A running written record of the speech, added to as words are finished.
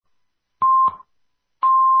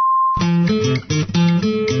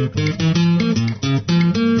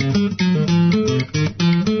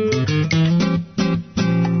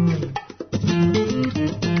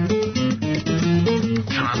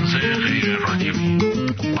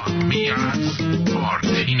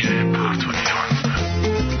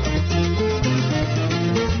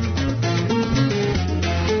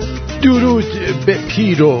درود به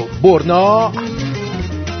پیر و برنا،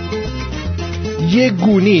 یه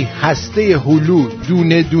گونی هسته هلو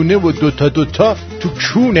دونه دونه و دوتا دوتا تو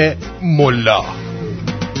کون ملا.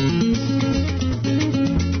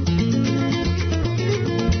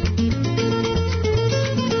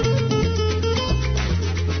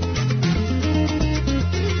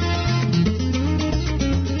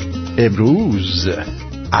 امروز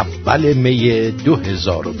اول می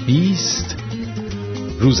 2020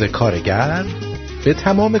 روز کارگر، به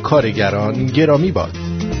تمام کارگران گرامی باد.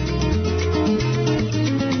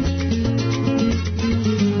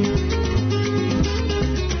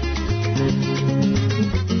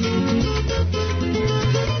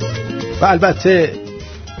 و البته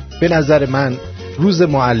به نظر من روز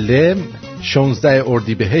معلم 16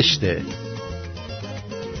 اردیبهشته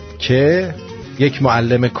که یک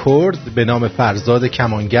معلم کرد به نام فرزاد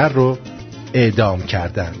کمانگر رو اعدام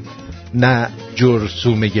کردن، نه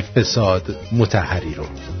جرثومه فساد مطهری رو.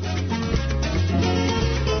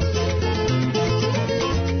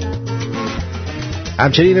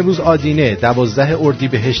 همچنین امروز آدینه 12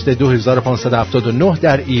 اردیبهشت 2579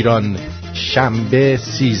 در ایران، شنبه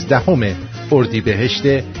 13 اردیبهشت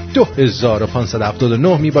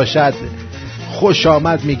 2579 می باشد. خوش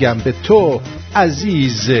آمد میگم به تو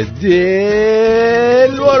عزیز دلبرو.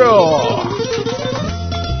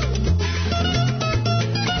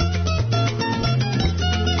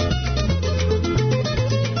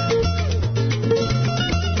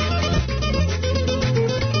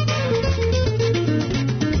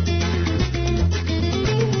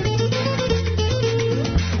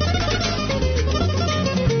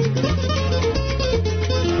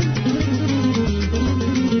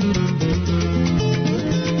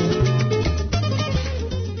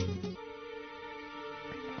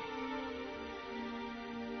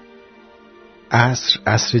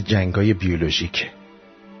 عصر جنگای بیولوژیکه،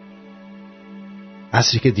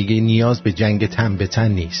 عصری که دیگه نیاز به جنگ تن به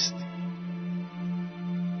تن نیست.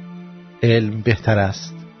 علم بهتر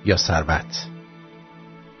است یا ثروت؟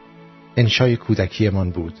 انشای کودکیمان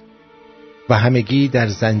بود و همگی در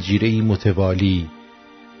زنجیره‌ای متوالی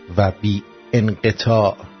و بی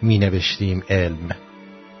انقطاع می نوشتیم علم.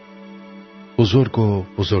 بزرگ و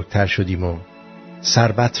بزرگتر شدیم و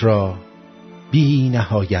ثروت را بی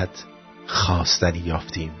نهایت خواستنی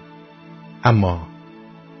یافتیم، اما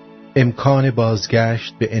امکان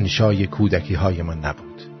بازگشت به انشای کودکی هایمان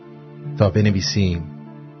نبود تا بنویسیم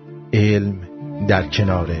علم در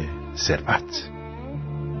کنار ثروت.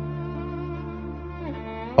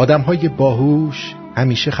 آدم های باهوش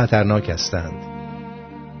همیشه خطرناک هستند.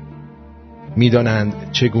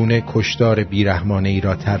 میدانند چگونه کشتار بیرحمانه‌ای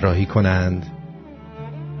را طراحی کنند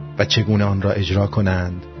و چگونه آن را اجرا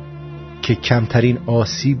کنند که کمترین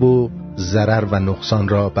آسیب و ضرر و نقصان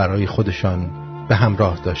را برای خودشان به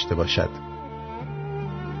همراه داشته باشد.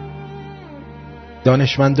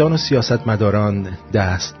 دانشمندان و سیاستمداران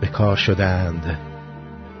دست به کار شدند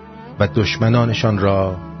و دشمنانشان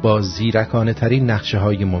را با زیرکانه ترین نقشه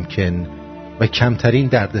های ممکن و کمترین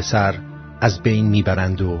دردسر از بین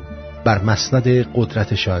میبرند و بر مسند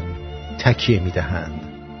قدرتشان تکیه میدهند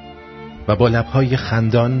و با لبهای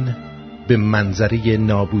خندان به منظره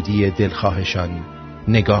نابودی دلخواهشان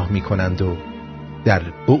نگاه می کنند و در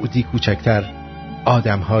بعدی کوچکتر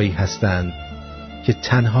آدم‌هایی هستند که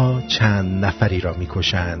تنها چند نفری را می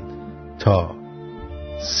کشند تا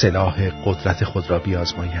سلاح قدرت خود را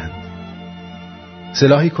بیازمایند.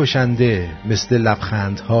 سلاحی کشنده مثل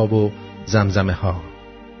لبخندها و زمزمه ها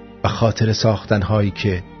و خاطر ساختن‌هایی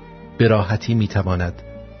که به راحتی می تواند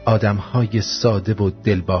آدم‌های ساده و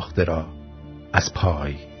دلباخته را از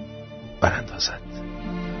پای براندازد.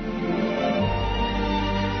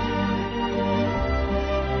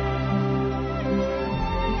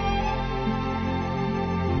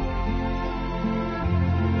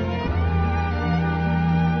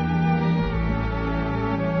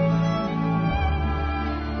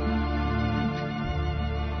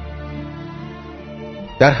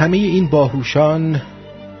 در همه این باهوشان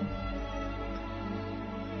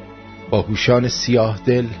سیاه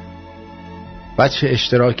دل بچه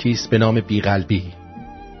اشتراکی است به نام بیقلبی.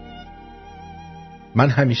 من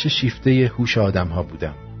همیشه شیفته هوش آدم ها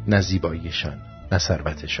بودم، نه زیباییشان نه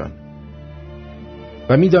ثروتشان،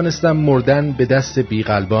 و می دانستم مردن به دست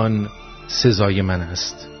بیقلبان سزای من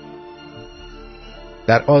است.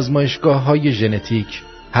 در آزمایشگاه‌های ژنتیک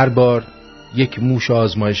هر بار یک موش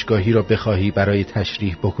آزمایشگاهی را بخواهی برای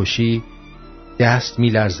تشریح بکشی دست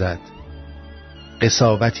می‌لرزد،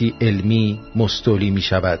 قساوتی علمی مستولی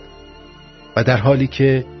می‌شود و در حالی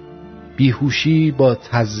که بیهوشی با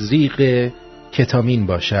تزریق کتامین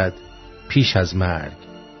باشد پیش از مرگ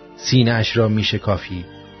سینه اش را میشکافی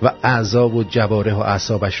و اعضا و جوارح و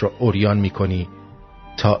اعصابش را عریان میکنی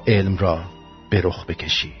تا علم را به رخ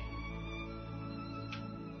بکشی.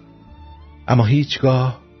 اما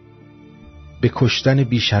هیچگاه به کشتن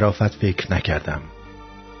بی‌شرافت فکر نکردم.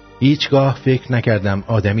 هیچگاه فکر نکردم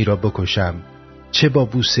آدمی را بکشم، چه با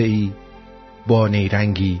بوسه‌ای، با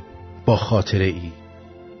نیرنگی، با خاطره‌ای،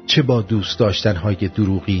 چه با دوست داشتن‌های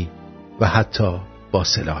دروغی و حتی با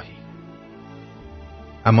سلاحی.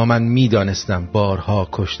 اما من می‌دانستم بارها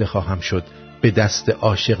کشته خواهم شد به دست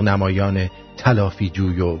عاشق نمایان تلافی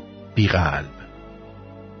جوی و بی‌قلب.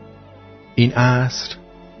 این عصر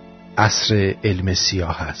عصر علم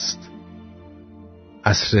سیاه است،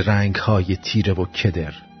 عصر رنگ‌های تیره و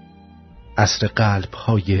کدر، عصر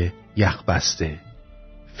قلب‌های یخبسته،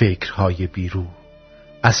 فکرهای بیرو،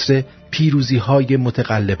 عصر پیروزی‌های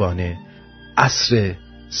متقلبانه، عصر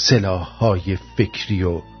سلاح‌های فکری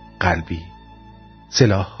و قلبی،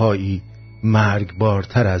 سلاح‌هایی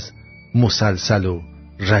مرگبارتر از مسلسل و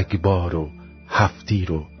رگبار و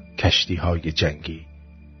هفتیر و کشتی‌های جنگی،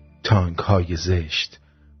 تانک‌های زشت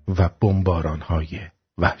و بمباران‌های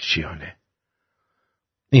وحشیانه.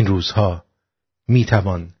 این روزها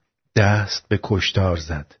میتوان دست به کشتار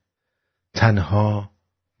زد، تنها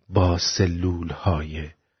با سلول‌های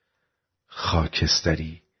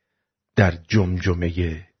خاکستری در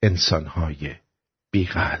جمجمه انسان‌های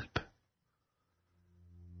بی‌قلب.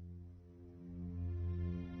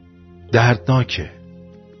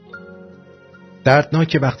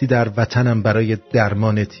 دردناکه وقتی در وطنم برای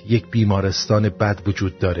درمانت یک بیمارستان بد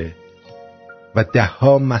وجود داره و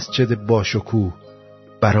 10 مسجد باشکوه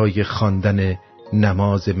برای خواندن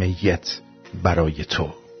نماز میت برای تو.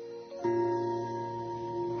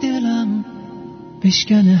 دلم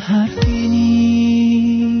بشکن حرفی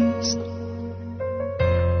نیست،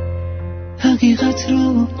 حقیقت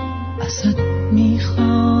رو ازت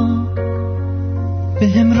میخوام، به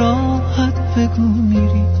هم راحت بگو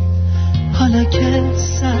میری حالا که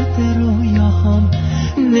سرد رویاهام.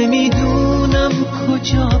 نمیدونم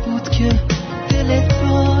کجا بود که دلت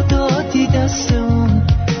را دادی دست اون،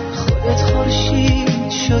 خودت خورشید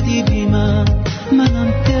شدی بی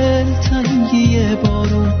منم دلتنگی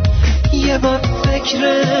بارون. یه بار فکر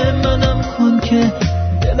منم کن که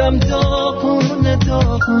دلم داغونه،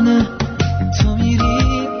 تو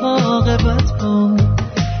میری عاقبت با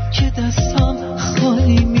که دستام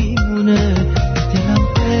خالی میمونه. دلم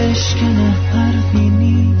بشکنه حرفی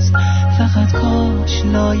نیست، فقط کاش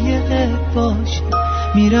لایق باشه.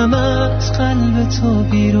 میرم از قلب تو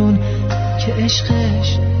بیرون که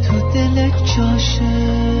عشقش تو دلت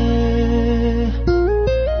جاشه.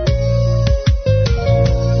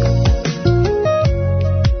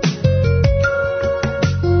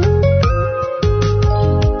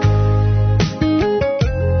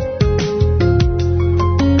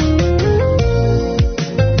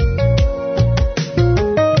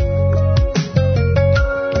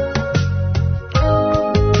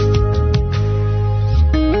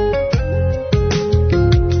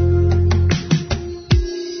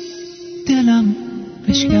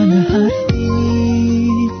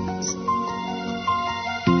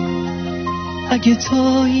 اگه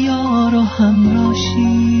تو یار و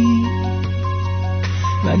همراشی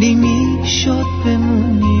ولی میشد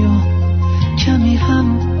بمونی و کمی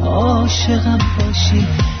هم عاشقم باشی.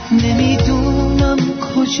 نمیدونم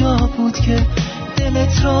کجا بود که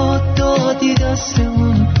دلت را دادی دست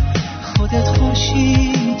اون، خودت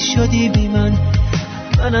خورشید شدی بی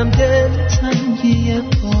منم دلتنگی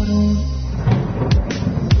بارون.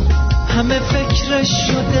 همه فکرش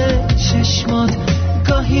شده چشمات،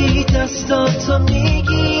 گاهی دستاتو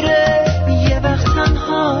میگیره، یه وقت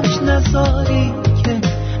تنهاش نذاری که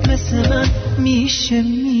مثل من میشه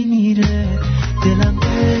میمیره. دلم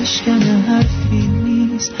بشکنه حرفی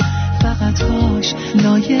نیست، فقط کاش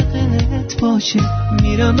لایقت باشه.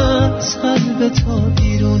 میرم از قلب تو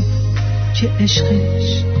بیرون که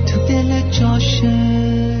عشقش تو دل جاشه.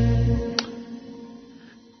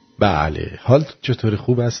 بله، حال چطور؟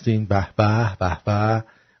 خوب هستین؟ به به به به.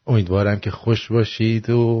 امیدوارم که خوش باشید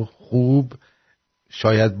و خوب.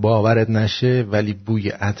 شاید باورت نشه ولی بوی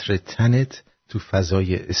عطر تنت تو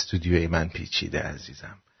فضای استودیوی من پیچیده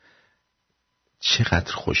عزیزم.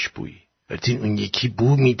 چقدر خوشبویی. البته اون یکی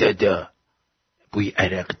بو میداده، بوی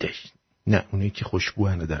عرق داشت. نه، اون یکی خوشبو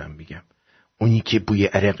هنو دارم میگم. اونی که بوی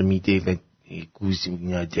عرق میده و گوز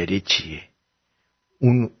نادره چیه؟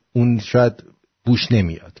 اون شاید بوش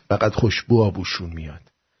نمیاد، فقط خوشبو آبوشون میاد.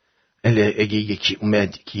 اگه یکی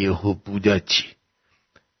اومد که یهو بو داد چی؟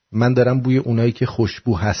 من دارم بوی اونایی که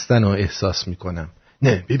خوشبو هستن رو احساس میکنم.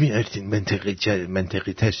 نه ببین ارتین،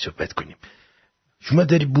 منطقی تر صحبت کنیم. شما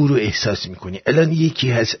داری بو رو احساس میکنی، الان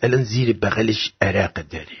یکی هست الان زیر بغلش عرق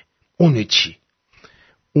داره، اونو چی؟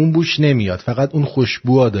 اون بوش نمیاد، فقط اون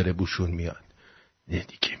خوشبوها داره بوشون میاد. نه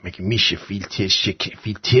دیگه، مگه میشه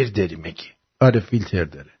فیلتر داره مگه؟ آره فیلتر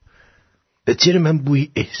داره. چرا من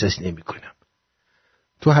بوی احساس نمی کنم؟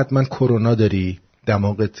 تو حتما کرونا داری،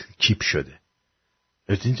 دماغت کیپ شده.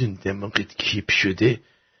 ارتین دماغت کیپ شده؟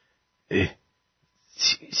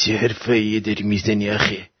 چه حرفاییه داری میزنی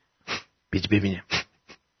آخه؟ بیت ببینم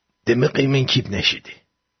دماغ من کیپ نشده.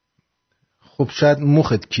 خب شاید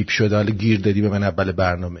مخت کیپ شده، حالا گیر دادی به من اول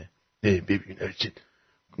برنامه. ببین ارتین،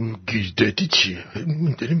 گیر دادی چیه؟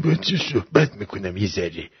 من داریم باید صحبت میکنم یه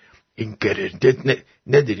ذره. این قرارداد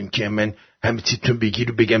نداریم که من همه چیتون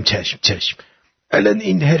بگیر و بگم چشم. الان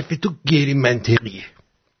این حرف تو غیر منطقیه.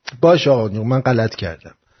 باشه آقا من غلط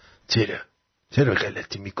کردم. چرا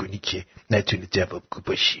غلطی میکنی که نتونی جوابگو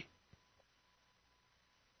باشی؟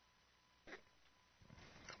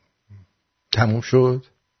 تموم شد؟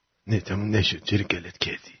 نه تموم نشد. چرا غلط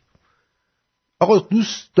کردی؟ آقا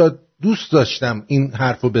دوست داشتم این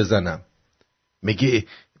حرفو بزنم. مگه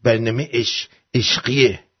برنامه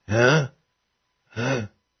عشقیه؟ ها؟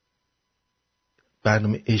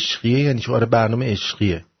 برنامه عشقیه یعنی چه؟ آره برنامه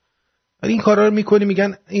عشقیه. ولی این کارا رو میکنی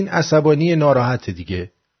میگن این عصبانی ناراحت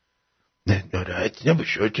دیگه. نه ناراحت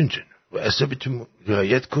نباش آجون جون، و عصبتون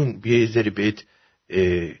رعایت کن. بیا یه ذره بهت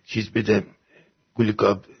چیز بدم،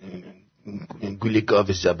 گول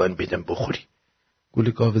گاو زبان بدم بخوری.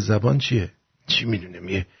 گول گاو زبان چیه؟ چی میدونم،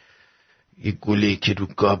 یه گوله که رو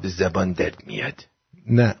گاو زبان درد میاد.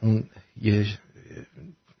 نه اون یه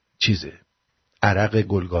چیزه، عرق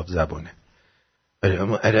گل گاو زبانه. آره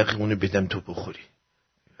اما عرق اونو بدم تو بخوری،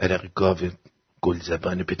 عرق گاو گل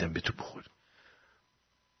زبانه بدم به تو بخوری.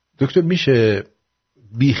 دکتر میشه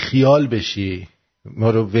بی خیال بشی، ما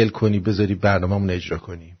رو ول کنی، بذاری برنامه‌مون اجرا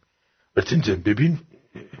کنیم؟ برتون جان ببین،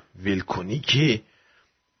 ول کنی که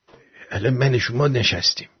الان من شما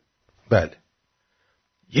نشستیم، بله،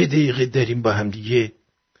 یه دقیقه داریم با هم دیگه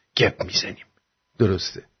گپ میزنیم،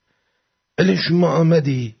 درسته؟ الان شما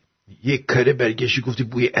آمدی یک کاره برگشتی گفتی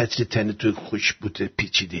بوی عطر تن تو خوشبوته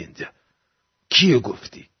پیچیده اینجا، کیو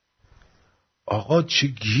گفتی؟ آقا چه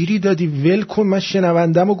گیری دادی؟ ول کن، من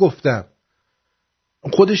شنوندمو گفتم،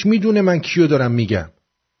 خودش میدونه من کیو دارم میگم.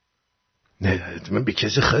 نه من به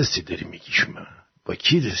کسی خاصی داری میگی، شما با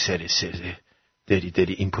کی سر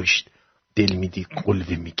داری این پشت دل میدی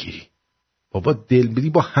قلوه میگیری؟ بابا دل میدی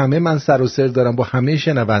با همه، من سر و سر دارم با همه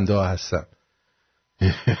شنونده ها هستم.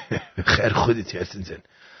 خیر خودتی هستن زن،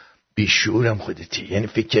 بیشورم خودتی، یعنی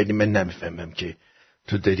فکر کردی من نمیفهمم که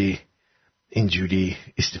تو داری اینجوری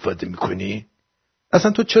استفاده میکنی؟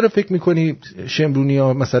 اصلا تو چرا فکر میکنی شمرونی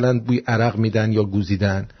ها مثلا بوی عرق میدن یا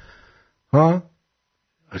گوزیدن؟ ها؟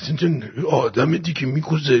 اصلا جن آدم دیگه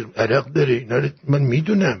میگوزه عرق داره، اینا من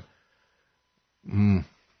میدونم.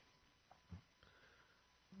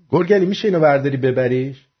 گرگلی میشه اینو برداری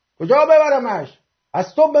ببریش؟ کجا ببرمش؟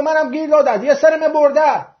 از تو به منم گیر دادد، یه سرمه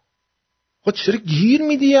برده. خود چرا گیر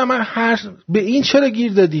میدی؟ من به این چرا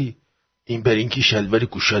گیر دادی؟ این برای اینکه شلوار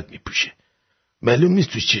گوشات میپوشه، معلوم نیست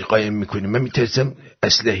تو چی قایم میکنه. من میترسم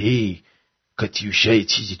اسلحه‌ای کاتیوشای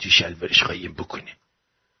چیزی تو شلوارش قایم بکنه.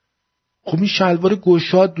 خب این شلوار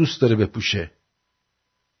گشاد دوست داره بپوشه،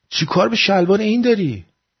 چی کار به شلوار این داری؟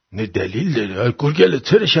 نه دلیل داره. گرگل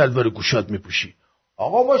چرا شلوار گشاد میپوشی؟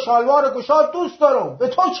 آقا ما شلوار گشاد دوست دارم، به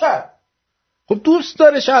تو چه؟ خب دوست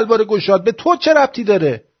داره شلوار گشاد، به تو چه ربطی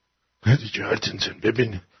داره؟ دیگه هرتنزن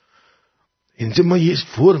ببین، اینجا ما یه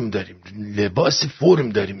فرم داریم، لباس فرم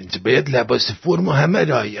داریم اینجا، باید لباس فرم همه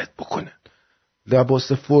رعایت بکنن.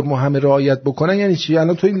 لباس فرم همه رعایت بکنن یعنی چی؟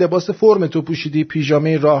 الان تو این لباس فرم تو پوشیدی،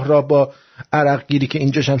 پیژامه راه با عرق گیری که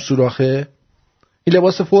اینجاش هم سوراخه، این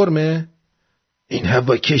لباس فرمه؟ این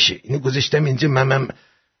هوا کشه، اینو گذاشتم اینجا ممم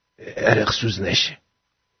عرق سوز نشه.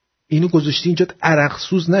 اینو گذاشتی اینجا عرق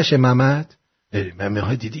سوز نشه ممد؟ ممه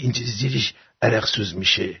ها دیدی اینجا زیرش عرق سوز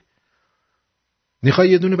میشه. میخوای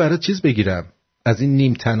یه دونه برات چیز بگیرم، از این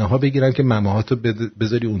نیم تنه ها بگیرم که ممه ها تو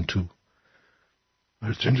بذاری اون تو.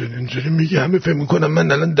 اینجوری میگه همه فهم میکنم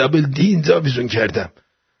من الان دابل دی اینجا آویزون کردم.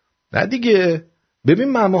 نه دیگه، ببین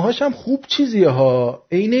ممه هاش هم خوب چیزیه ها،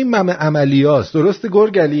 اینه این ممه عملی هاست، درسته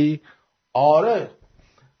گرگلی؟ آره،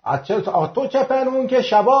 تو چه پنهون که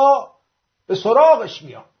شبا به سراغش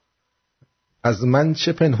میام. از من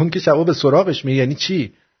چه پنهون که شبا به سراغش میام یعنی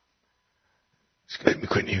چی؟ چیکار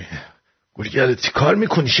میکنی؟ گورگل چی کار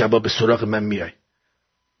میکنی شبا به سراغ من میای؟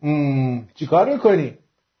 چی کار میکنی؟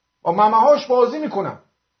 با ممه هاش بازی میکنم.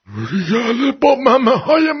 گورگل با ممه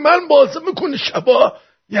های من بازی میکنه شبا؟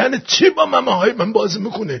 یعنی چی با ممه های من بازی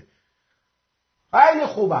میکنه؟ خیلی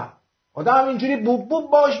خوبه، آدم اینجوری بوب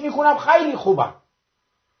بوب باش میکنم، خیلی خوبه.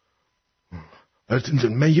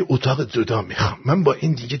 من یه اتاق جدا میخوام، من با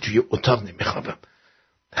این دیگه توی اتاق نمیخوابم،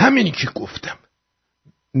 همینی که گفتم.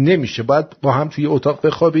 نمیشه، باید با هم توی اتاق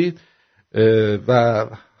بخوابید و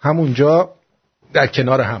همونجا در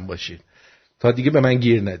کنار هم باشید تا دیگه به من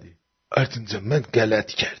گیر ندی. آرتین جان من غلط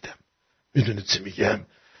کردم، میدونی چی میگم؟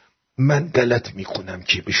 من غلط میکنم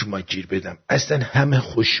که به شما گیر بدم. اصلا همه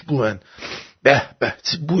خوشبوان، به به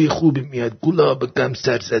بوی خوبی میاد، گلاب غم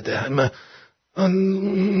سر زده، همه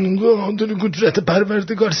آن قدرت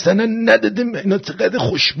پروردگار سنن نداده اینا چقدر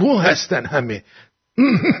خوشبو هستن همه.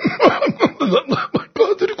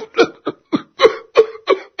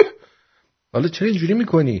 حالا چرا اینجوری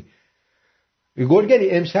میکنی؟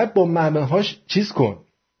 گرگلی امشب با ممه هاش چیز کن،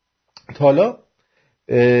 تا حالا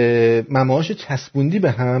ممه هاشو چسبوندی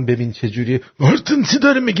به هم، ببین چجوریه. آرتین چی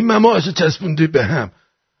داره میگی ممه هاشو چسبوندی به هم؟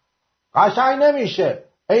 قشنگ نمیشه،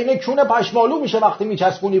 عین کونه پشمالو میشه وقتی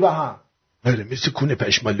میچسبونی به هم. آره مثل کونه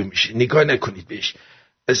پشمالو میشه، نگاه نکنید بهش،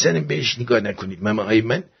 اصلا بهش نگاه نکنید، ممه های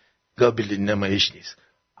من قابل نمایش نیست.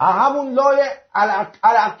 همون لای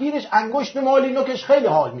عرقگیرش انگشت مالی نوکش خیلی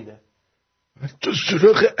حال میده. تو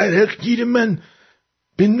سراغ عرقگیر من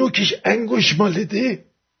به نوکش انگشت مالده؟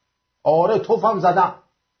 آره توفم زدم.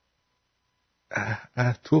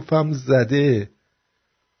 توفم زده.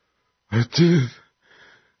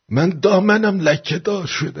 من دامنم لکه دار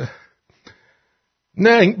شده،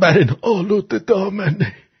 ننگ بر این آلوده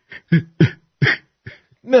دامنه،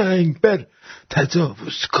 ننگ بر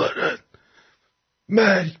تجاوز کاران،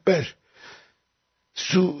 مرگ بر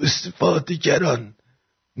سوء استفاده گران،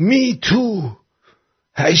 می تو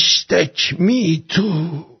هشتک می تو.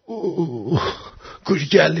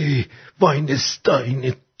 گورگلی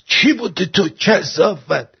واینستاین چی بوده تو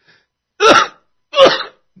کذافت؟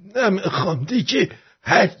 نمیخوام دیگه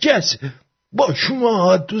هرگز با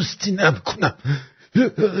شما دوستی نمیکنم.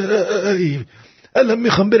 الان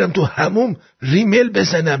میخوام برم تو حموم ریمل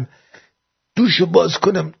بزنم، دوشو باز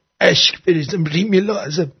کنم، اشک بریزم، ریمل ها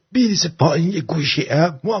ازم بیریزه پایین یه گوشه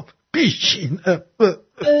حموم بشینم.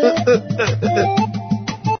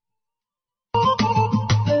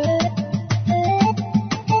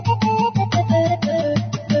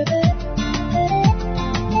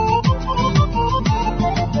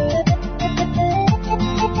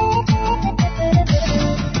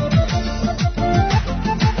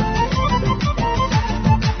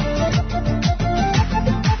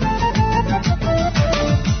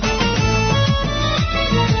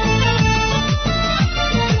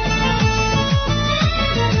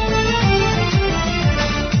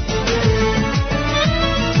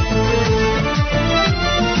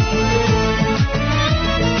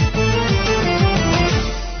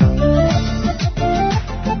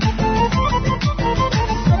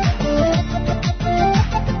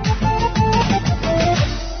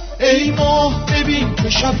 ای ماه ببین که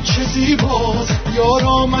شب چه زیباست، یار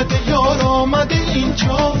آمده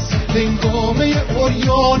اینجاست، هنگامه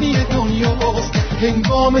عریانی دنیاست،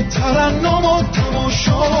 هنگام ترنم و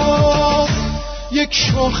تماشاست. یک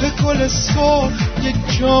شاخه گل سرخ،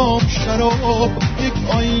 یک جام شراب، یک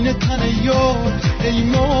آینه تن یار، ای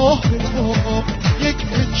ماه بتاب، یک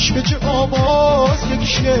هچ آواز، یک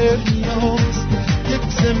شعر نیاز، یک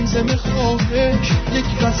زمزمه خواهش، یک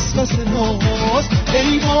وسوسه ناز.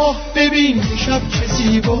 ای ماه ببین شب چه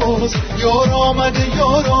زیباست، یار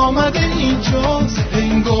آمده اینجاست،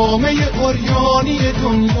 هنگامه عریانی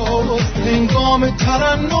دنیاست، هنگام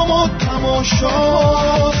ترنم و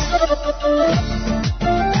تماشاست.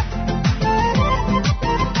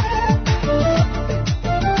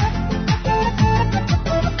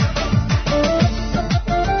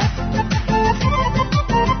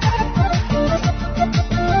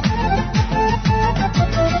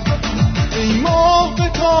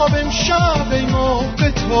 امشب ای ماه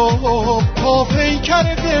بتاب، تا پیکر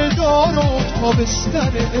دلدار و تا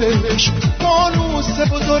بسترش، فانوس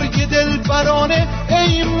بزرگ دلبرانه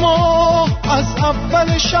ای ماه، از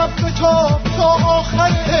اول شب بتاب تا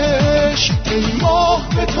آخرش. ای ماه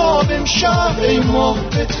بتاب امشب ای ماه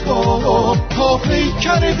بتاب، تا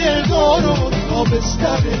پیکر دلدار و تا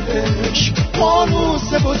بسترش،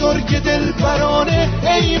 فانوس بزرگ دلبرانه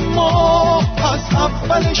ای ماه، از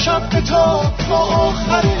اول شب بتاب تا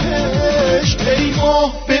آخرش. ای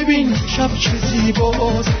ماه ببین شب چه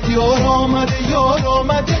زیباست، یار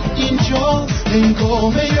آمده اینجاست،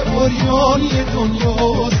 هنگامه عریانی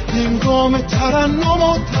دنیاست، هنگام ترنم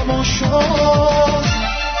و تماشاست.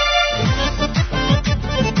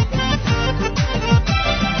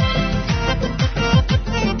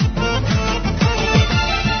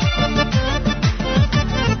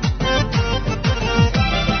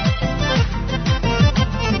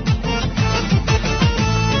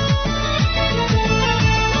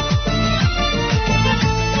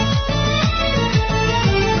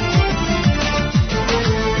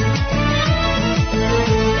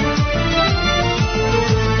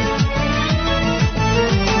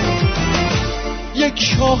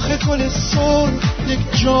 شاخه گل سرخ،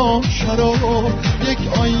 یک جام شراب، یک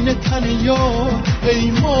آینه تن یار،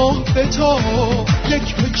 ای ماه بتاب،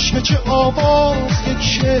 یک پچپچ آواز، یک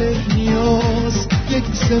شعر نیاز، یک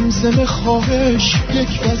زمزمه خواهش،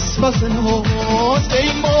 یک وسوسه ناز.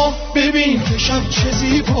 ای ماه ببین که شب چه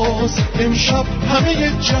زیباست، امشب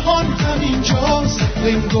همه جهان همینجاست،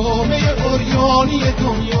 هنگامه عریانی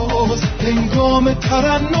دنیاست، هنگام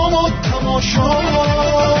ترنم و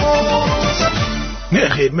تماشاست. نه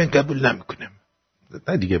خیر، من قبول نمیکنم.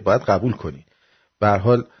 نه دیگه باید قبول کنی. به هر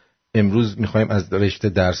حال امروز میخوایم از رشته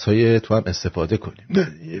درس‌های تو هم استفاده کنیم. نه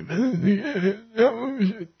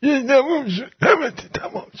تمام شد. همه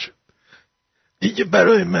تمام شد دیگه.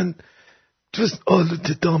 برای من تو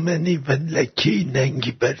آلوت دامنی و لکه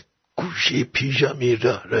ننگی بر گوشه پیژامی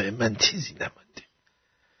راه من چیزی نمانده.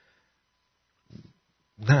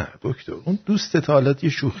 نه دکتر، اون دوستت حالت یه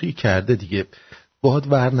شوخی کرده دیگه، باهات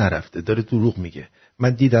ور نرفته، داره دروغ میگه. من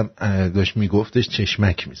دیدم داشت میگفتش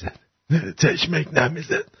چشمک میزد. چشمک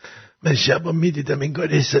نمیزد. من شبا میدیدم،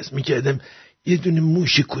 انگار احساس میکردم یه دونه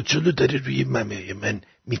موش کوچولو داره روی ممه من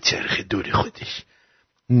میچرخه دور خودش.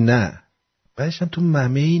 نه بعدشم تو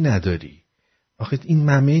ممه‌ای نداری. آخه این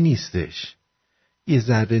ممه نیستش، یه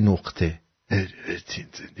ذره نقطه.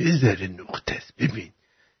 یه ذره نقطه است. ببین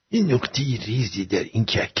این نقطه ریزی در این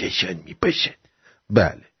کهکشان میباشد.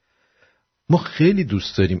 بله، ما خیلی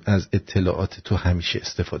دوست داریم از اطلاعات تو همیشه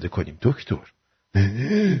استفاده کنیم دکتر.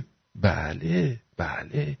 بله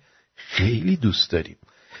خیلی دوست داریم.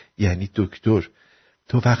 یعنی دکتر،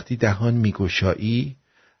 تو وقتی دهان میگشایی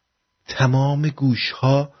تمام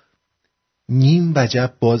گوشها نیم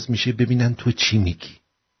وجب باز میشه ببینن تو چی میگی.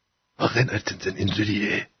 واقعا ارتنزن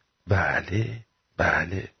اینجوریه؟ بله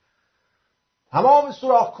تمام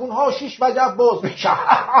سوراخ‌کون‌ها 6 وجب باز میشه.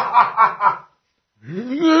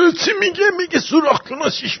 چی میگه سوراخ‌کون‌ها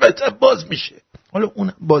 6 وجب باز میشه؟ حالا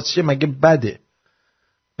اون بازشه مگه بده؟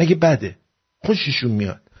 خوششون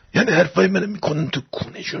میاد. یعنی حرفای منو میکنن تو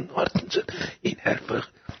کونشون. ارتنزن این حرفا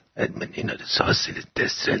من اینا رو ساسل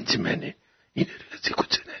دسترنج منه. اینا رو از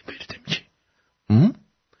کجا نبردم که؟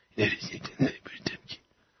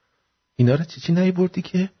 اینا رو چی نبردی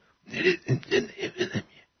که؟ نبردم.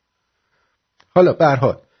 حالا به هر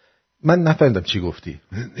حال من نفهمیدم چی گفتی.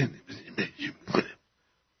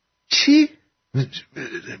 چی؟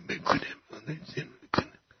 میکنم.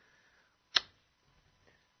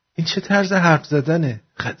 این چه طرز حرف زدنه؟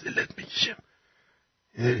 خجالت میکشم.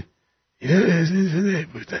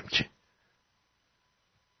 نبردم که.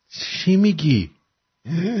 چی میگی؟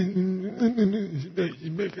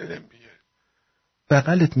 بغلم بیار.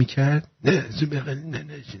 بغلت میکرد؟ نه از بغل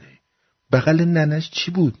ننش. نه بغل ننش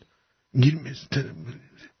چی بود؟ گیر مسترم.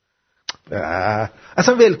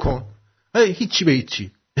 اصلا ول کن. هیچی به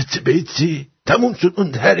هیچی. تموم شد.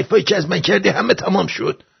 اون حرفایی که از من کردی همه تمام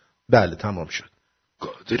شد. بله تمام شد.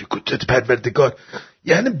 قادر قدرت پروردگار.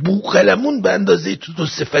 یعنی بوقلمون به اندازه تو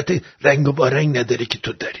صفت رنگ و بارنگ نداره که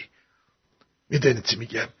تو داری. میدونی چی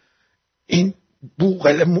میگم؟ این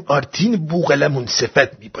بوقلمون آرتین بوقلمون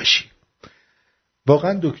صفت میباشی.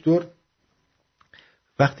 واقعا دکتر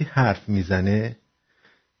وقتی حرف میزنه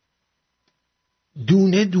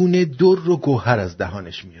دونه دونه در و گوهر از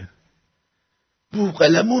دهانش میاد.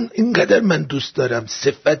 بوقلمون اینقدر من دوست دارم،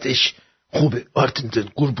 صفتش خوبه. آرتین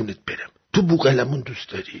قربونت برم. تو بوقلمون دوست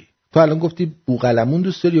داری؟ تو الان گفتی بوقلمون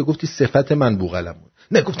دوست داری یا گفتی صفت من بوقلمون؟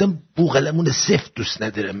 نه گفتم بوقلمون سفت دوست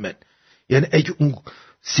ندارم من. یعنی اگه اون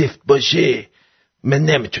سفت باشه من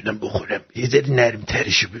نمیتونم بخورم. یه ذره نرم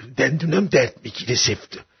ترشو دندونم درد میگیره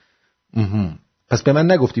سفت. پس به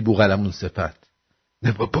من نگفتی بوقلمون صفت؟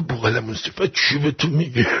 نه بابا بوقلمون صفت چی به تو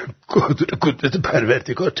میگه؟ قدرت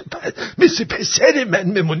پروردگار تو مثل پسر من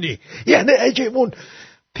میمونی. یعنی اگه اون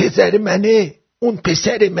پسر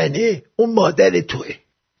منه اون مادر توه.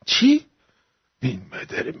 چی؟ این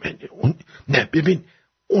مادر منه. اون نه ببین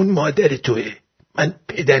اون مادر توه، من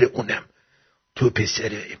پدر اونم. تو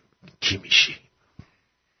پسر کی میشی؟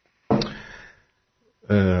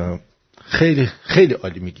 خیلی خیلی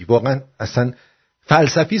عالی میگی. واقعا اصلا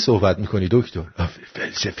فلسفی صحبت میکنی دکتر.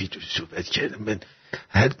 فلسفی تو صحبت کردم. من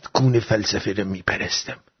هر گونه فلسفه رو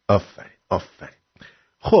میپرستم. آفرین.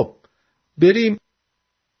 خب بریم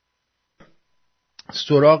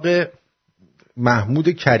سراغ محمود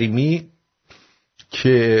کریمی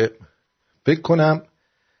که فکر کنم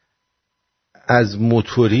از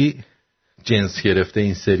موتوری جنس گرفته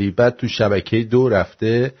این سری، بعد تو شبکه 2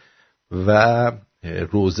 رفته و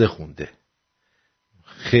روزه خونده.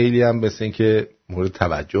 خیلی هم مثل این که مورد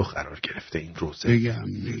توجه قرار گرفته این روزه.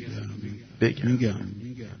 بگم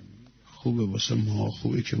خوبه واسه ما،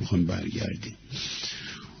 خوبه که میخوایم برگردیم.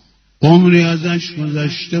 عمری ازش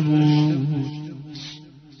گذشته بود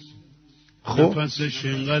خب نفسش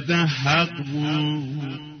اینقدر حق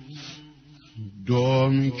بود دعا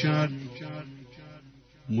میکرد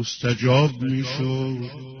مستجاب میشد.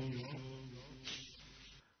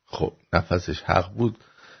 خب نفسش حق بود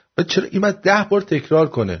و چرا این 10 بار تکرار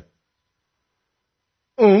کنه؟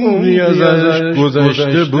 عمری ازش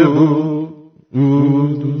گذشته بود.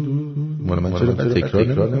 من چرا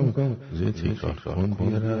تکرار نمیکنم؟ تکرار کن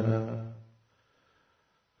بیارم.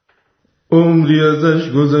 عمری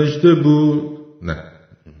ازش گذشته بود. نه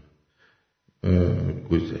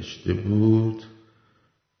گذشته بود.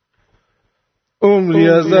 عمری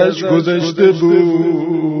ازش گذشته بود.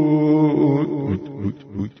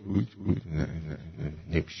 نه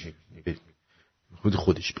نمیشه.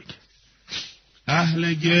 خودش بگه.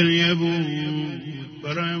 اهل گریه بود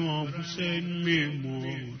برای امام حسین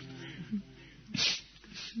میمرد.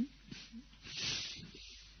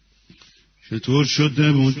 چطور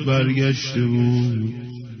شده بود برگشته بود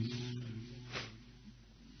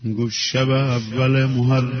گفت شب اول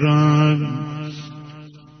محرم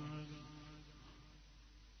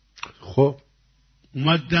خب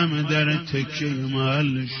اومد دم در تکه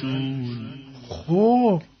محلشون.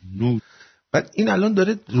 خب بعد این الان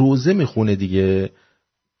داره روزه میخونه دیگه،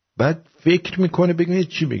 بعد فکر میکنه بگه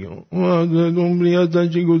چی بگم. عمری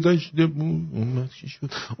ازش گذشته بود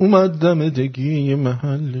اومد دم تکیه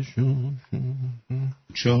محلشون.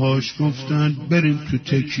 چهاش گفتن بریم تو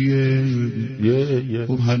تکیه.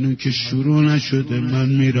 خب هنوز که شروع نشده من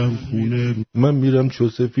میرم خونه. من میرم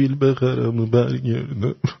چوسفیل بخرم و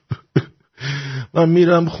برگردم. من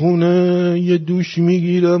میرم خونه یه دوش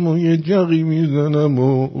میگیرم و یه جقی میزنم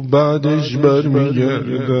و بعدش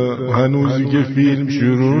برمیگردم. هنوزی که فیلم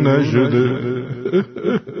شروع نشده.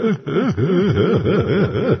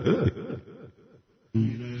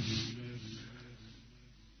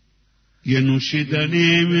 یه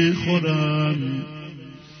نوشیدنی میخورم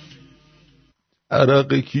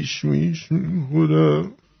عرق کشمیش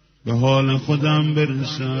میخورم به حال خودم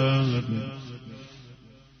برسم.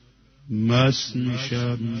 مست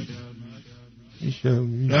میشم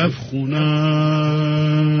رفت خونش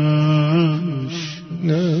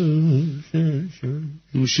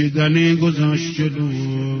نوشیدنی گذاشت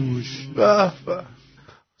جلوش. به به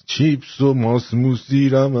چیپس و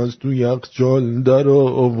ماسموسیرم از تو یخچال در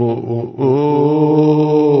آورد.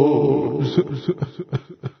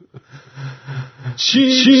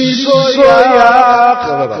 چیپس و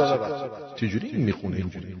چجوری این میخونه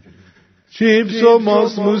اینجوری؟ چیپس و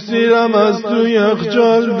ماسموسیرم از تو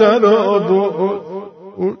یخچال در آورد.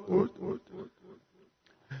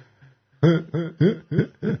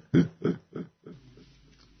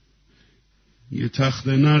 یه تخت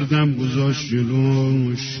نردم گذاشت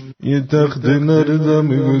جلوش. یه تخت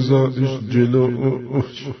نردم گذاشت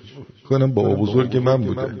جلوش. کنم بابا بزرگ من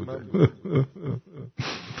بوده.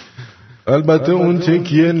 البته اون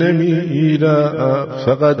تکیه نمیرفت،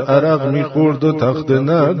 فقط عرق میخورد و تخت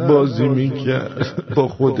نرد بازی میکرد با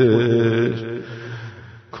خودش.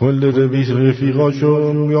 کل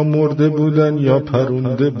رفیقاشون یا مرده بودن یا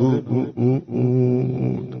پرونده بود.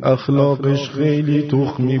 اخلاقش خیلی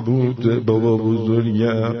تخمی بود بابا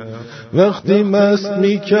بزرگم. وقتی مست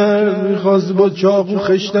میکرد میخواست با چاقو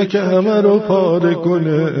خشتک همه رو پاره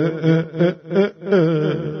کنه.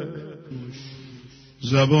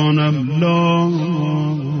 زبانم لا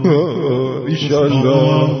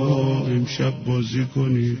ایشالله امشب بازی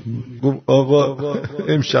کنی. گفت آقا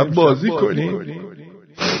امشب بازی کنی.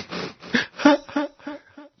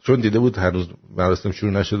 چون دیده بود هنوز مراسم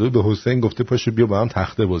شروع نشده به حسین گفته پاشو بیا با هم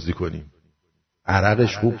تخته بازی کنیم.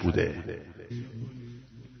 عرقش خوب بوده.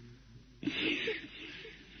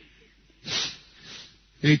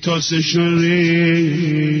 ای تاسشون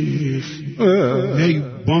ریخ ای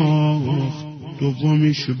باخت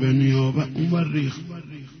دومیشو به نیابه اون ریخ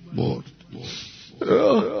برد.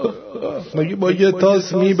 مگه با یه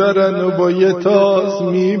تاس میبرن و با یه تاس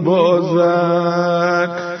میبازن.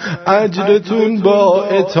 اجرتون با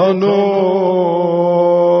اتانول،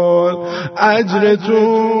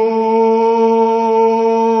 اجرتون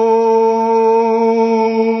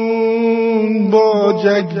با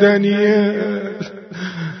جگدنیه.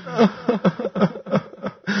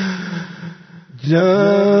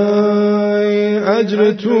 جای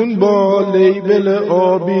اجرتون با لیبل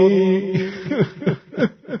آبی.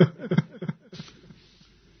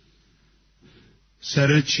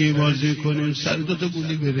 سر چی بازی کنیم؟ سر 2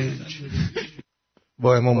 گونی برنج.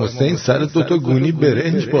 با امام حسین سر 2 گونی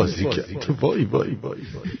برنج بازی کرد. وای وای وای وای.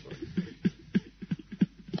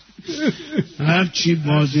 هر چی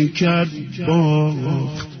بازی کرد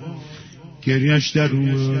باخت، گریش در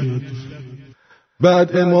اومد.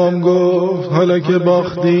 بعد امام گفت حالا که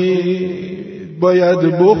باختی باید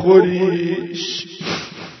بخوری.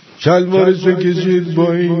 شلوارشو کشید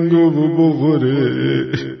با این گوو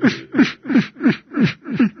بخوره.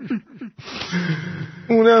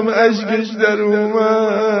 اونم اشکش در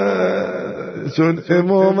اومد چون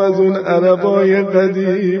امام از اون عربای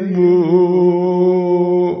قدیم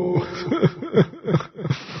بود.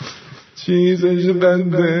 چیزش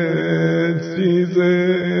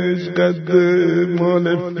قد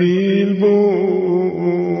مال فیل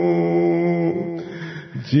بود،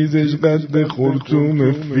 چیزش قد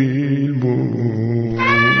خرطوم فیل بود.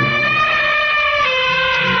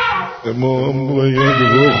 امام باید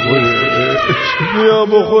بخورش، بیا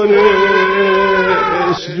بخورش،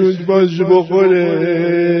 جوج باش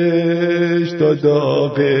بخورش تا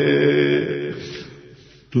داغه.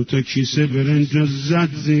 2 کیسه برنج زد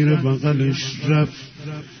زیر بغلش رفت.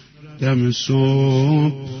 دم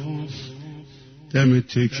صبح دم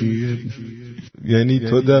تکیه، یعنی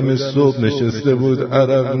تو دم صبح نشسته بود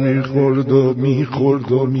عرق میخورد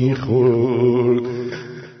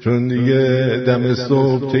چون دیگه دم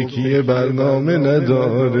صبح تکیه برنامه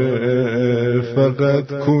نداره،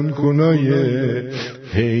 فقط کنکنای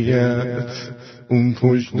هیئت اون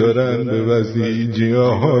پشت دارن به وزیجی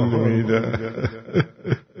حال میدن.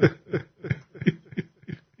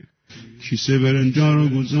 کیسه برنجا رو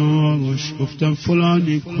گذاشت، گفتم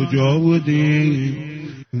فلانی کجا بودی؟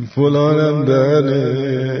 فلانم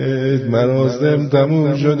دهنت، مراسم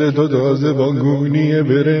تموم شده، تو تازه با گونی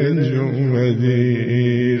برنج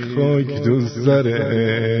اومدی، خاک تو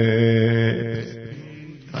سرت.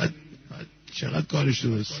 چقدر کارش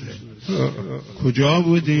درسته. کجا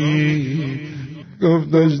بودی؟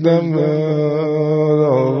 گفت داشتم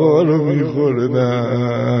آقا رو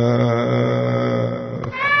میخوردم.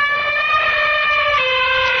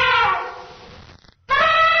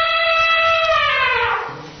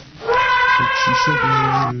 چی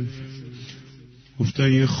شده؟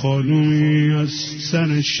 گفتن یه خانومی از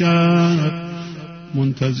سر شب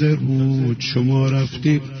منتظر بود، شما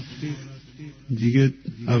رفتی دیگه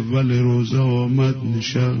اول روزا آمد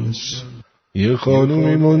نشست. یه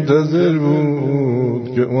خانومی منتظر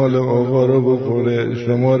بود که مال آقا رو بخوره،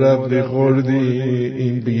 شما رفتی خوردی،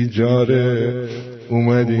 این بیچاره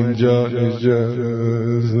اومد اینجا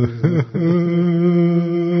نشست.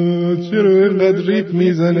 چرا اینقدر ریپ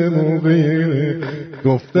میزنه موقع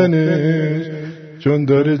گفتنش؟ چون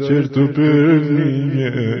داره چرت و پرت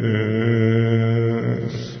میگه.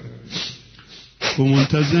 تو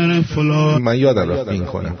منتظر فلان. من یادم رفت این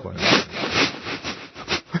کنم.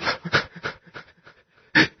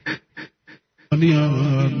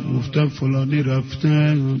 گفتم فلانی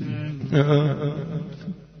رفته.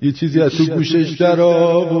 یه چیزی از تو گوشش در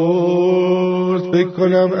آورد، فکر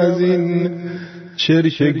کنم از این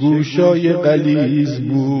چرک گوشای غلیظ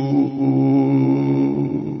بود.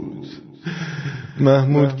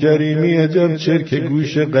 محمود کریمی عجب چرک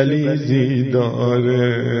گوش غلیظی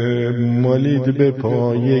داره، مالید به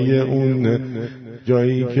پایه اون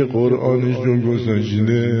جایی که قرآنش رو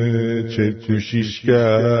گذاشته، چرک گوشیش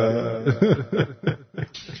کرد.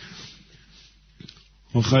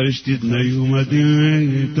 آخرش دید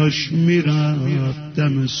نیومدی، داشت میرفت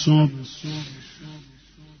دم صبح،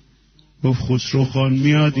 گفت خسرو خان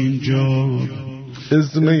میاد اینجا.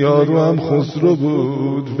 اسم یارو هم خسرو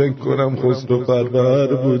بود، فکر کنم خسرو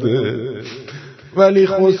پرور بوده، ولی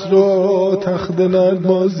خسرو تخت نرد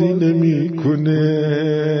بازی نمی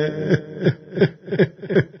کنه.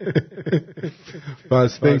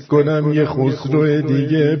 پس فکر کنم یه خسرو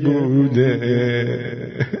دیگه بوده.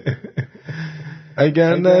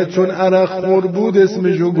 اگر نه چون عرق خور بود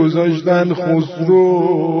اسمشو گذاشتن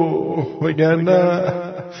خسرو، اگر نه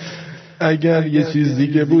اگر یه چیز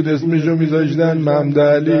دیگه بود اسمشو میذاشتن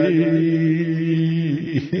ممدلی.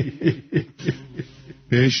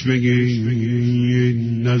 بهش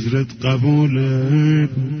بگی نظرت قبوله،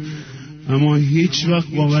 اما هیچ وقت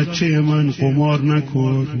با بچه من قمار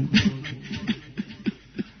نکن.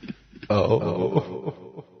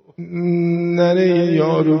 نره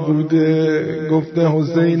یارو بوده، گفته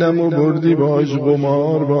حسینمو بردی باش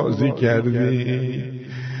قمار بازی کردی.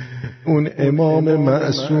 اون امام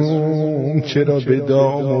معصوم چرا به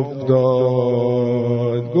دام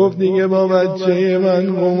افتاد؟ گفت دیگه با بچه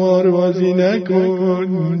من قمار بازی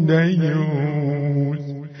نکن دیوز.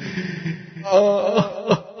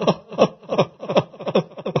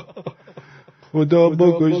 خدا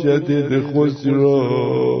بکشدت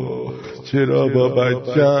خسرو، چرا با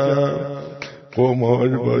بچم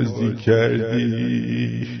قمار بازی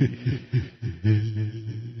کردی؟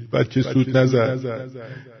 بچه سود نزد.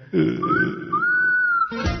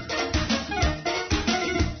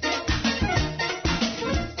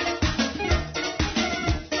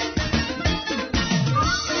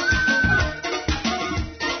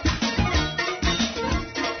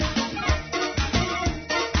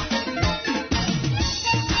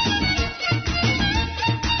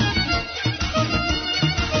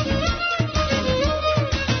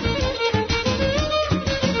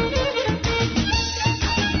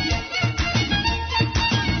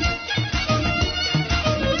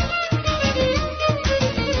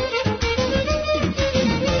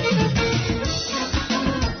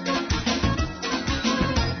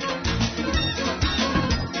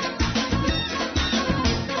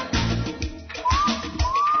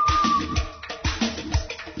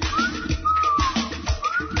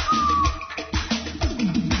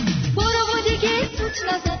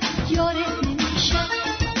 توت نزن یارت نمیشم،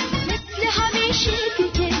 مثل همیشه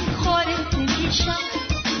دیگه خارت نمیشم.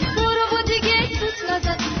 برو و دیگه توت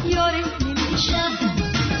نزن یارت نمیشم.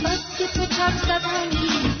 بس که تو چپ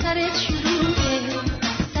زدنی سرت شروعه،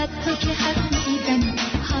 صد تا که حد میزنی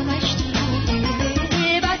همش دروغه.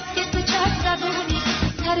 بس که تو چپ زدنی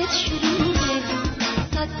سرت شروعه،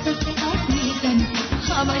 صد تا که حد میزنی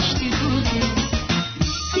همش دروغه.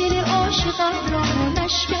 دل عاشقم را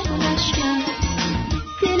نشکن نشکن،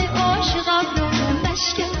 دل عاشقم را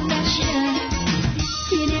نشکن نشکن،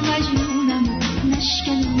 دل مجنونم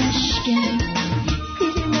نشکن نشکن،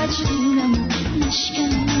 دل مجنونم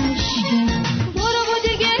نشکن نشکن. برو و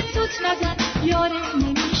دیگه توت نزن یارت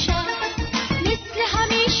نمیشم، مثل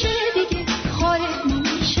همیشه دیگه خارت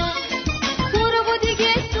نمیشم. برو و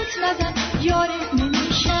دیگه توت نزن یارت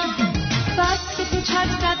نمیشم. بس که تو چپ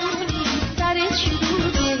زدونی سرت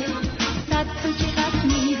شروعه، صد تا که قد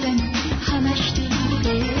میزنی همش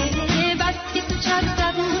دروغه. بس که تو چپ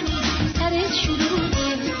زدونی سرت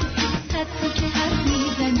شروعه، صد تا که قد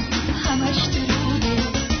میزنی همش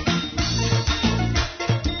دروغه.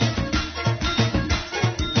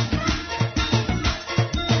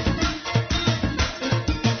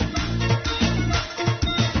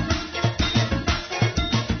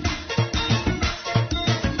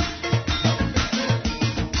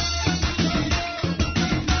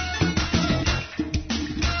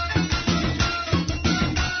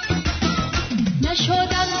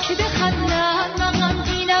 نشدم که بخندم نه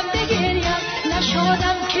غمگینم بگریم،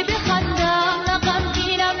 نشدم که بخندم نه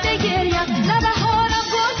غمگینم بگریم. نه بهارم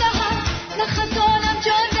گل دهم نه خزانم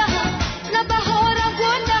جان دهم، نه بهارم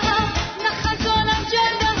گل دهم نه خزانم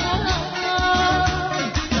جان دهم.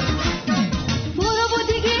 برو و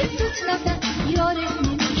دیگه توت نزن یارت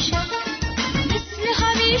نمیشم، مثل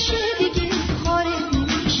همیشه دیگه خارت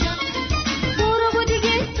نمیشم. برو و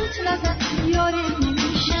دیگه توت نزن یارت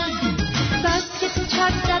نمیشم. بس که تو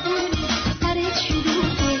چپ زدونی سرت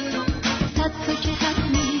شروعه، صد تا که حد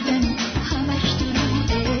میزنی همش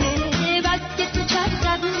دروغه. بس که تو چپ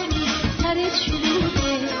زدونی سرت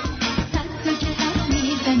شروعه، صد تا که حد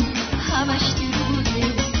میزنی همش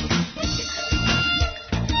دروغه.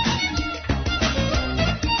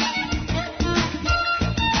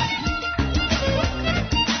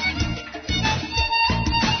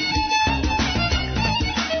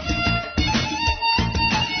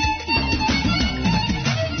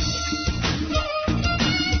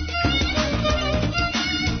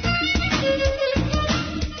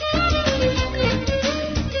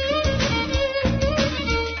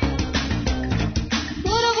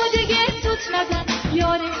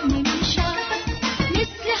 یارت نمیشم،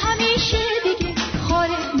 مثل همیشه دیگه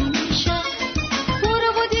خارت نمیشم. برو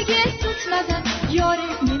و دیگه توت نزن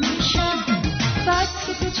یارت نمیشم. بس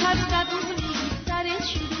که تو چپ زبونی سرت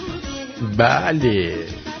شروعه. بله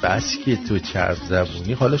بس که تو چپ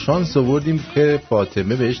زبونی. حالا شانس آوردیم که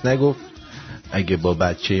فاطمه بهش نگفت اگه با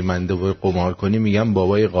بچه من دوباره قمار کنی میگم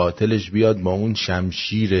بابای قاتلش بیاد با اون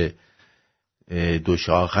شمشیر دو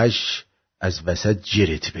شاخش از وسط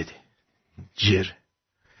جرت بده.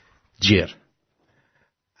 جر.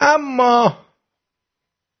 اما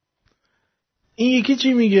این یکی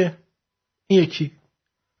چی میگه؟ این یکی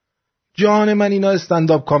جان من اینا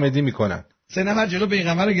استنداپ کامدی میکنن. 3 نفر جلو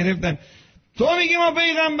پیغمبر رو گرفتن. تو میگی ما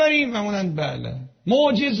پیغمبریم؟ همونن بله.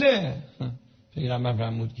 معجزه. پیغمبر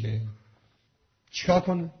فرمود که چیکار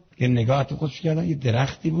کنه؟ یه نگاه تو خودش کردن، یه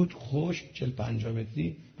درختی بود خشک 40-50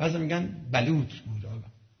 متری، بعضی میگن بلوط بود.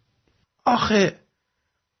 آخه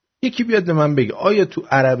یکی بیاد به من بگه آیا تو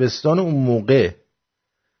عربستان اون موقع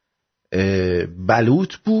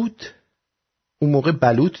بلوط بود؟ اون موقع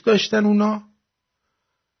بلوط داشتن اونا؟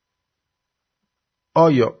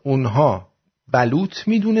 آیا اونها بلوط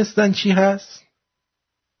میدونستن چی هست؟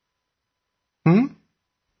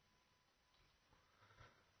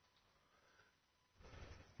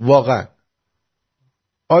 واقعا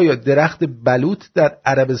آیا درخت بلوط در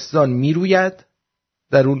عربستان میروید؟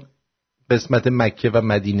 در اون قسمت مکه و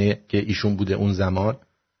مدینه که ایشون بوده اون زمان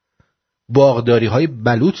باغداری های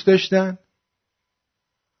بلوط داشتن؟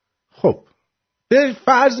 خب به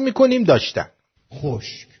فرض میکنیم داشتن.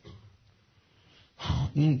 خشک.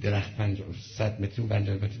 این درخت 100 متر و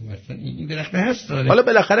 50 متر اونور، این درخت هست داره. حالا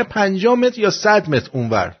بالاخره 50 متر یا 100 متر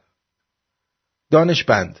اونور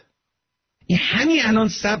دانشمند. این همین الان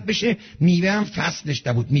سبز بشه میوه هم فصلش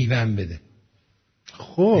نبود میوه هم بده.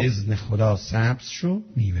 خب اذن خدا سبز شو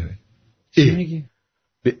میوه بده. چی میگی؟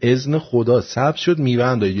 به اذن خدا سبز شد میوه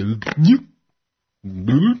هم داره.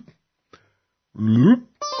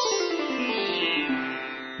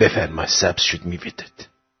 بفرما سبز شد میوه داد.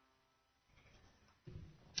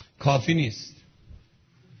 کافی نیست.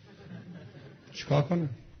 چیکار کنم؟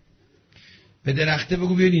 به درخته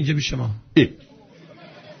بگو بیاد اینجا پیش ما.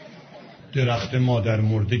 درخت مادر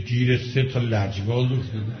مرده گیر 3 تا لجبال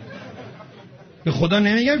دوست داده. به خدا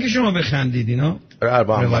نمیگم که شما بخندید اینا،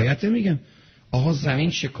 روایت میگم. آقا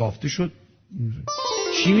زمین شکافته شد.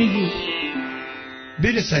 چی میگی؟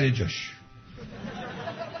 بره سر جاش.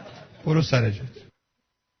 برو سر جات.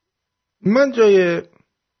 من جای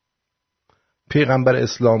پیغمبر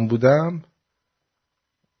اسلام بودم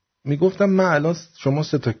میگفتم من الان شما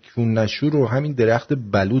 3 تا کون نشور رو همین درخت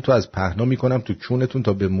بلوط رو از پهنا میکنم تو کونتون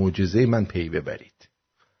تا به معجزه من پی ببرید.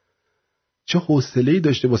 چه حوصله‌ای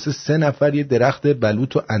داشته واسه 3 نفر یه درخت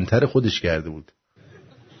بلوط رو انتر خودش کرده بود.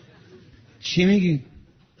 چی میگی؟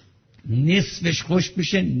 نصفش خوش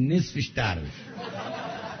بشه نصفش در بشه.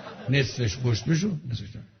 نصفش خوش بشه نصفش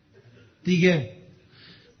در دیگه.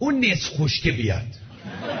 اون نصف خشکه بیاد.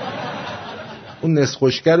 اون نصف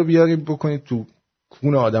خشکه رو بیارید بکنید تو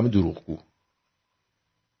کون آدم دروغگو.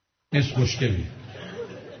 نصف خشکه بیاد.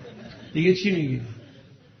 دیگه چی میگی؟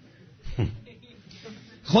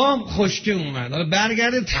 خام خشکه اومد، حالا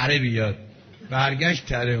برگرده تره بیاد. برگشت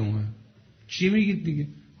تره اومد. چی میگید دیگه؟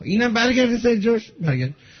 اینم برگرده سر جاش.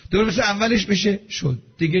 برگرد دور مثل اولش بشه شد.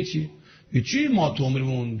 دیگه چی؟ چی ما تو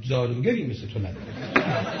عمرمون زادوگری مثل تو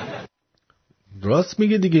نداره. راست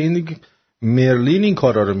میگه دیگه. این دیگه مرلین این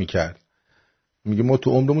کارا رو میکرد. میگه ما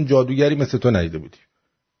تو عمرمون جادوگری مثل تو ندیده بودیم.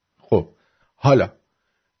 خب حالا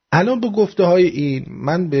الان با گفته های این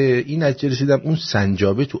من به این نتیجه رسیدم اون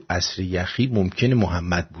سنجابه تو عصر یخی ممکنه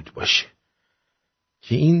محمد بود باشه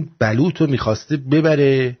که این بلوط رو میخواسته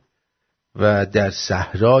ببره و در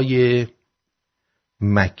صحرای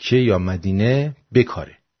مکه یا مدینه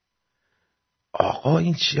بکاره. آقا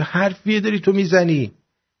این چه حرفیه داری تو میزنی؟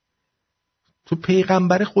 تو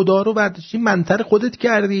پیغمبر خدا رو برداشتی منتر خودت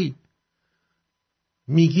کردی.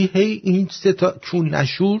 میگی هی این 3 تا چون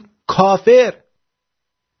نشور کافر،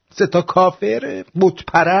 3 تا کافر بت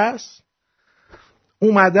پرست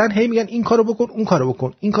اومدن هی میگن این کارو بکن اون کارو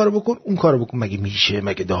بکن، این کارو بکن اون کارو بکن. مگه میشه؟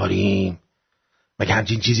 مگه داریم؟ مگه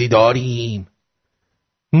همچین چیزی داریم؟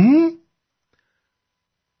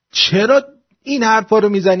 چرا این حرفا رو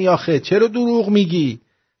میزنی آخه؟ چرا دروغ میگی؟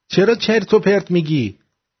 چرا چرت و پرت میگی؟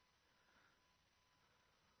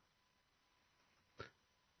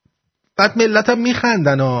 بعد ملت هم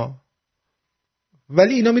میخندن ها،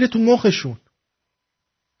 ولی اینا میره تو مخشون.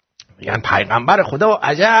 میگن پیغمبر خدا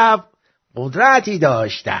عجب قدرتی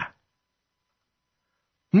داشته.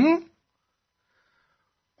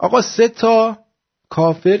 آقا 3 تا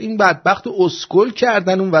کافر این بدبخت رو اسکل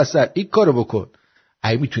کردن اون وسط. این کارو بکن.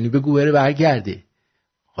 اگه میتونی بگو بره برگرده.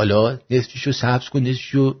 حالا نصفشو سبز کن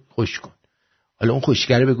نصفشو خوش کن. حالا اون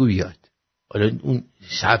خوشگره بگو بیاد. حالا اون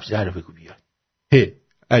سبز رو بگو بیاد.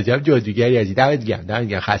 عجب جادوگری هستی. دمت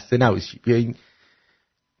گرم خسته نباشی. بیا این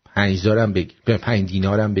 5000 هم بگیر، 5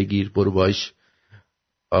 دینار هم بگیر، برو باش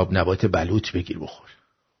آب نبات بلوط بگیر بخور.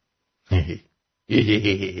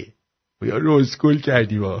 یارو اسکول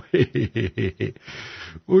کردی با.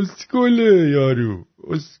 اسکوله یارو.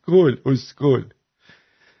 اسکول.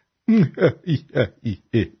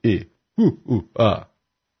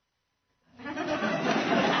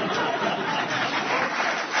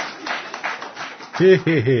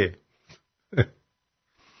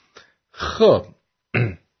 خب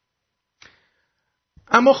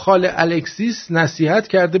اما خاله الکسیس نصیحت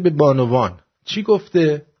کرده به بانوان. چی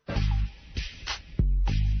گفته؟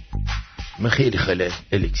 من خیلی خاله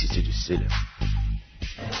الکسیس دوست دارم.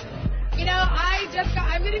 You know,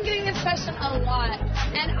 I've been getting this question a lot,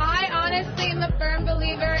 and I honestly am a firm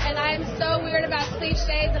believer, and I am so weird about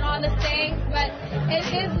cliches and all the sayings, but it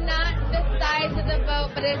is not the size of the boat,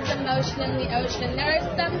 but it's the motion in the ocean. There are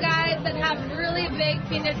some guys that have really big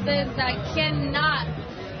penises that cannot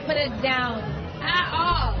put it down at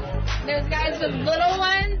all. There's guys with little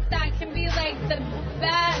ones that can be like the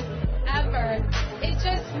best ever. It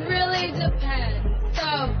just really depends. So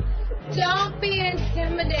don't be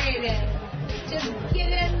intimidated. Just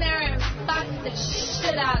get in there and fuck the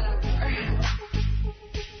shit out of her.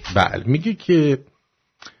 بله میگه که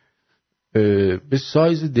به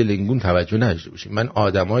سایز دلنگون توجه نداشته باشیم. من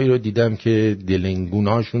آدمایی رو دیدم که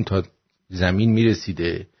دلنگوناشون تا زمین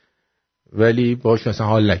میرسیده ولی باهاش مثلا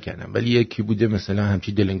حال نکردم، ولی یکی بوده مثلا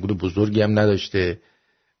همچین دلنگون بزرگی هم نداشته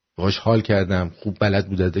باهاش حال کردم، خوب بلد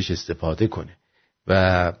بود ازش استفاده کنه.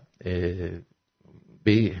 و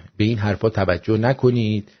به این حرفا توجه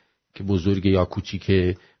نکنید که بزرگ یا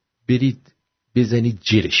کوچیکه، برید بزنید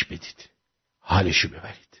جرش بدید حالشو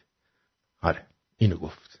ببرید. آره اینو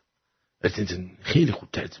گفت. خیلی خوب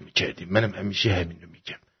ترجمه کردی. منم همیشه همین رو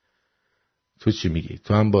میگم. تو چی میگی؟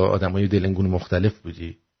 تو هم با آدمای دلنگون مختلف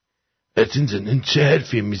بودی؟ این چه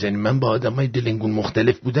حرفی میزنی؟ من با آدمای دلنگون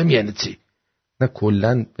مختلف بودم یعنی چی؟ نه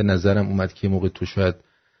کلن به نظرم اومد که موقع تو شاید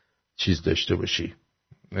چیز داشته باشی،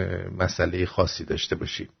 مسئله خاصی داشته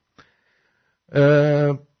باشی.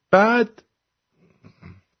 بعد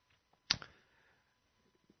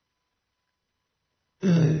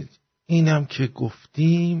اینم که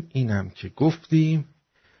گفتیم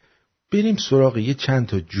بریم سراغ یه چند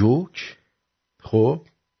تا جوک. خب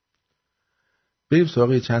بریم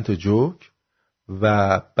سراغ یه چند تا جوک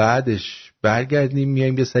و بعدش برگردیم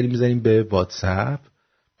میایم یه سری میزنیم به واتساپ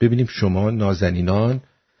ببینیم شما نازنینان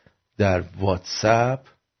در واتساپ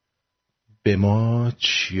به ما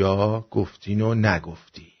چیا گفتین و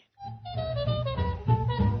نگفتین.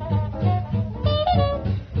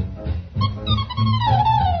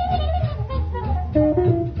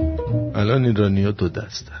 الان ایرانی‌ها دو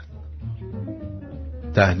دستن.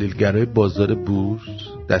 تحلیلگرای بازار بورس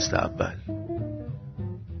دست اول،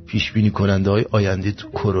 پیش بینی کننده های آینده تو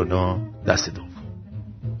کرونا دست دوم.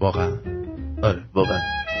 واقعا آره واقعا.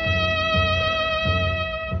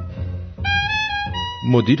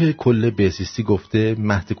 مدیر کل بهزیستی گفته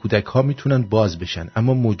مهد کودک ها میتونن باز بشن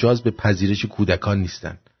اما مجاز به پذیرش کودکان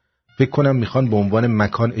نیستن. فکر کنم میخوان به عنوان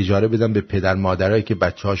مکان اجاره بدن به پدر مادرایی که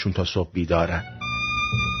بچه هاشون تا صبح بیدارن.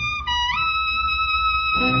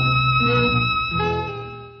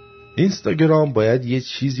 اینستاگرام باید یه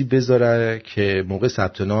چیزی بذاره که موقع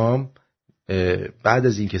ثبت نام بعد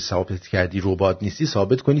از اینکه ثابت کردی ربات نیستی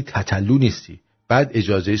ثابت کنی تتلو نیستی، بعد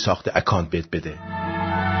اجازه ساخت اکانت بهت بده.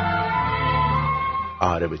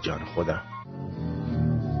 آره به جان خودم.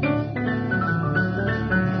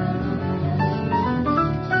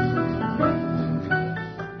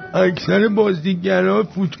 اکثر بازیگرا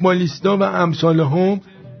فوتبالیستا و امثال هم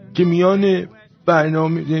که میان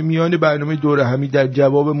برنامه دوره همی در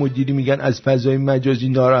جواب مدیری میگن از فضای مجازی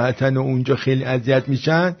ناراحتن و اونجا خیلی اذیت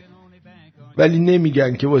میشن، ولی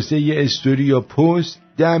نمیگن که واسه یه استوری یا پست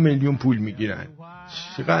 10 میلیون پول میگیرن.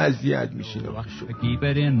 چقدر اذیت میشین آخه شما. Keep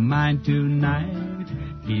it in mind tonight.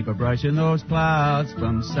 Keep a brushing those clouds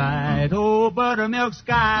from sight. Oh, buttermilk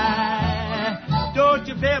sky. Don't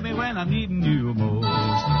you fail me when I'm needing you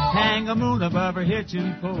most. Hang a moon above her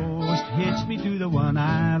hitching post. Hitch me to the one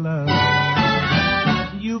I love.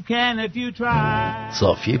 You can if you try.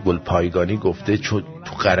 صافی گلپایگانی گفته چون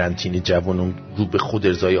تو قرنطینه جوانون رو به خود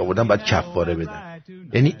ارضایی آوردن باید کفاره بدن.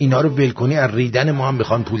 یعنی اینا رو ول کنی از ریدن ما هم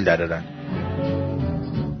بخوان پول درارن.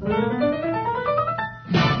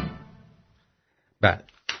 بعد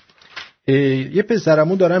یه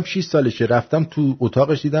پسرمون دارم 6 سالشه، رفتم تو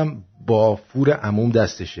اتاقش دیدم وافور عموم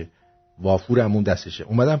دستشه.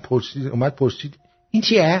 اومد پرسید این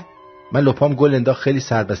چیه؟ من لپام گل انداخت خیلی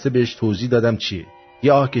سربسته بهش توضیح دادم چیه.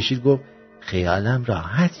 یه آه کشید گفت خیالم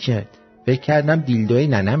راحت شد، فکر کردم دیلدوی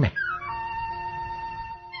ننمه.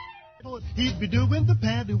 He'd be doing the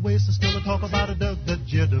panty waist and still talk about a dog that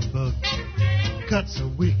jitterbug cuts a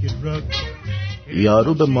wicked rug.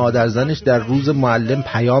 یارو به مادرزنش در روز معلم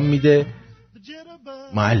پیام میده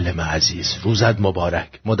معلم عزیز روزت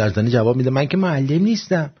مبارک. مادرزنی جواب میده من که معلم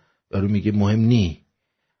نیستم. یارو میگه مهم نی،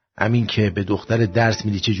 همین که به دختر درس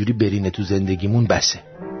میدی چجوری برینه تو زندگیمون بسه.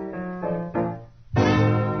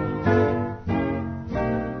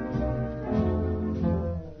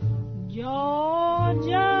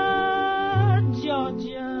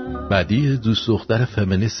 بعدی دوست دختر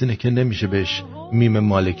فمینیست اینه که نمیشه بهش میم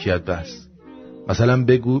مالکیت بس. مثلا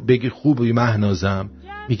بگی خوبی مهنازم،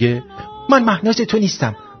 میگه من مهناز تو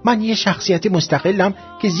نیستم، من یه شخصیت مستقلم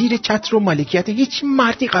که زیر چتر و مالکیت هیچ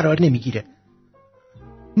مردی قرار نمیگیره.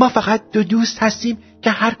 ما فقط دو دوست هستیم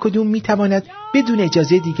که هر کدوم میتواند بدون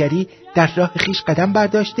اجازه دیگری در راه خیش قدم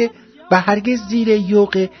برداشته و هرگز زیر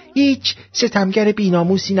یوغ هیچ ستمگر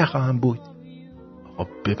بیناموسی نخواهم بود. آقا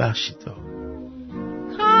ببخشید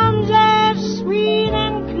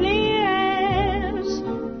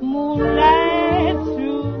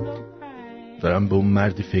دارم به اون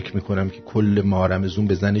مردی فکر میکنم که کل محرمزون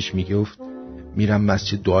به زنش میگفت میرم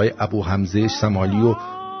مسجد دعای ابو حمزه سمالی و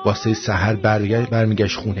واسه سحر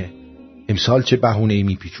برمیگشت خونه. امسال چه بهونه‌ای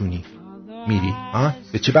میپیچونی؟ میری؟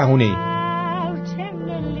 به چه بهونه‌ای؟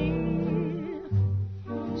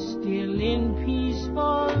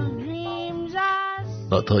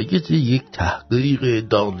 نتایج یک تحقیق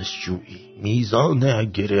دانشجویی میزان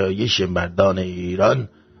گرایش مردان ایران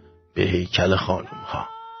به هیکل خانم ها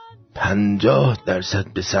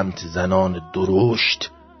 50% به سمت زنان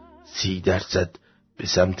درشت، 30% به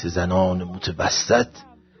سمت زنان متوسط،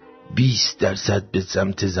 20% به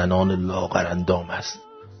سمت زنان لاغرندام است.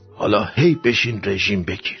 حالا هی بشین رژیم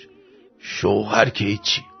بگیر، شوهر که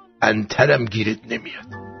هیچی، انترم گیرت نمیاد.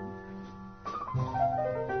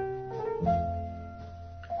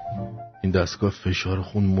 این دستگاه فشار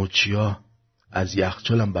خون مچیا از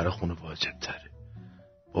یخچالم برای خون واجب تره.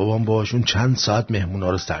 بابام باشون چند ساعت مهمونا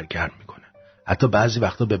رو سرگرم میکنه. حتی بعضی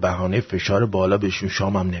وقتا به بهانه فشار بالا بهشون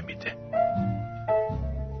شامم نمیده.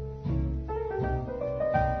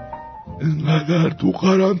 اینقدر تو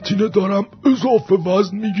قرنطینه دارم اضافه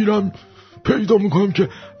وزن میگیرم، پیدا میکنم که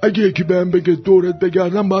اگه یکی بهم بگه دورت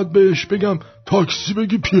بگردم باید بهش بگم تاکسی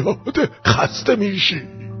بگی پیاده، خسته میشی.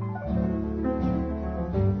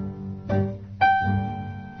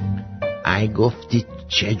 ای گفتی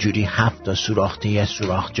چجوری 7 تا سوراخ یه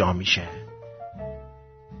سوراخ جا میشه؟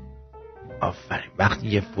 آفرین، وقتی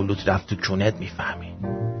یه فلوت رفت تو چونت میفهمی.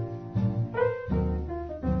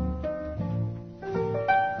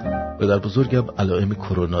 پدر بزرگم علائم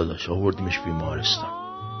کرونا داشت، آوردیمش بیمارستان.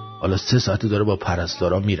 حالا 3 ساعته داره با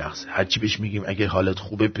پرستارا میرقصه. هرچی بهش میگیم اگه حالت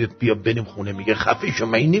خوبه بیا بریم خونه، میگه خفه شو،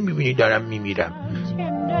 من نمیبینی دارم میمیرم.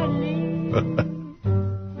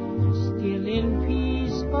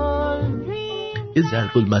 یه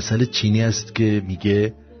ضرب المثل چینی است که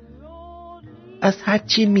میگه از هر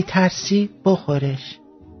چی میترسی بخورش.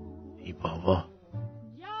 ای بابا،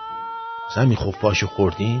 زمین خفاشو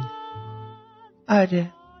خوردین؟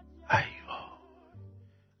 آره. ایوا،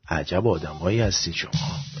 عجب آدمایی هستی شما.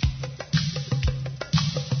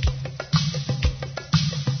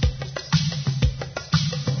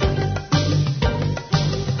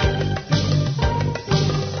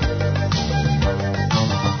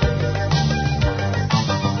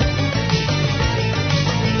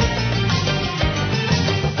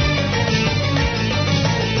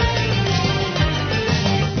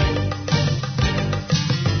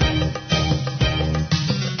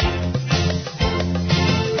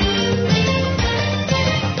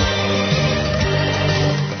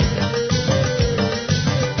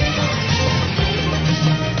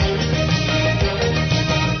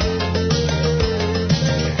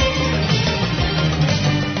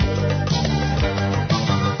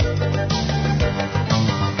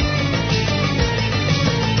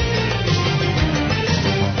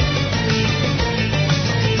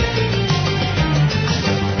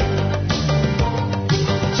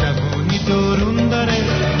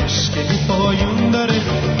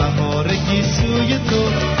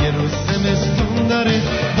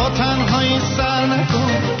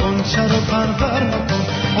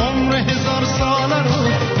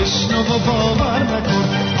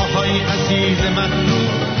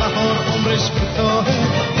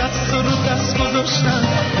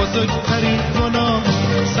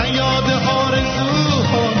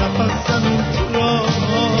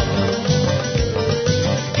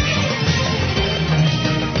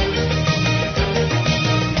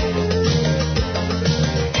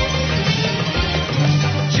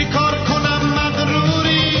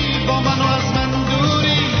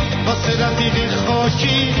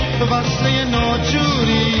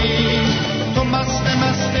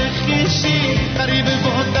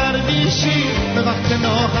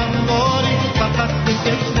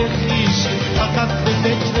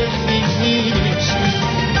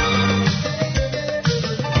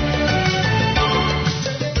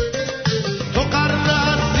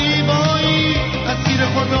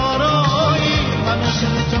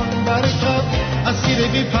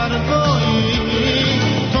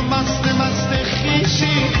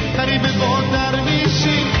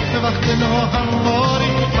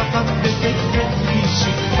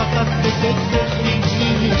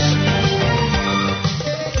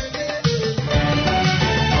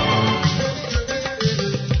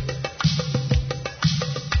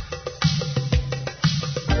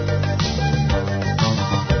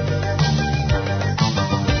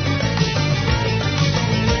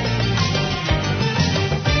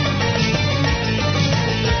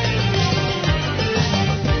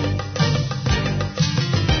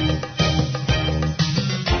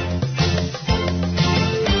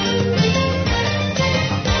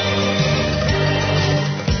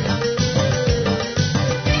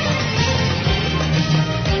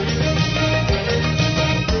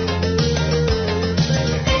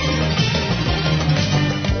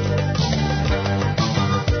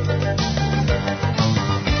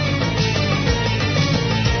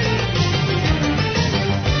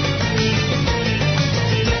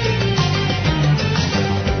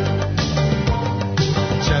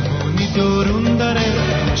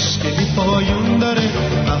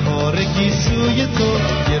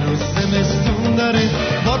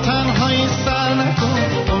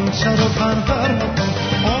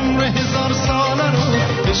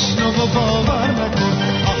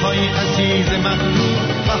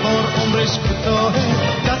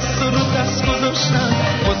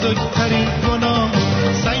 بزرگترین گناه،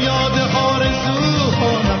 صیاد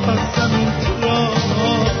آرزوها، نفس زمین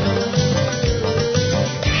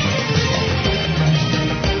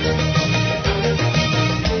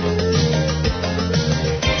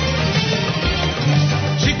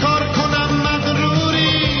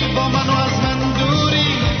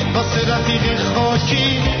واسه رفیق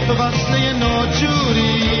خاکی تو وصله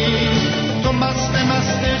ناجوری، تو مست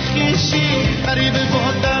خیشی قریب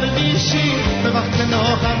با درویشی، به وقت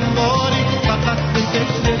ناهمواری فقط به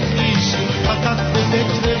فکر خیشی، فقط به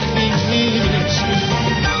فکر خیشی.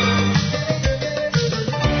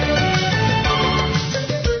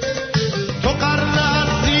 تو قرن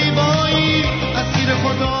از زیبایی اسیر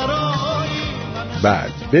خدارایی.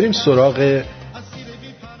 بعد بریم سراغ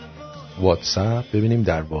واتساپ، ببینیم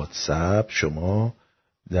در واتساپ شما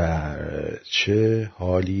در چه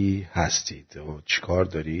حالی هستید و چی کار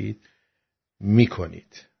دارید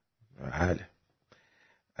میکنید. بله،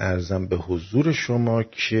 عرضم به حضور شما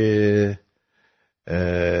که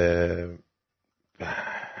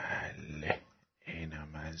بله اینم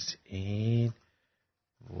از این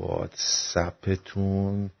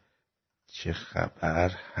واتساپتون چه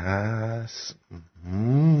خبر هست.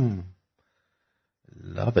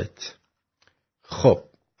 love it. خب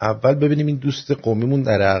اول ببینیم این دوست قومیمون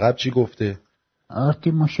در عقب چی گفته.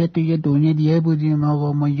 آرتی ما شاید یه دنیا دیگه بودیم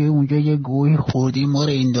آقا، ما اونجا یه گوهی خوردیم، ما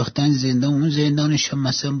رو انداختن زندان. اون زندانش هم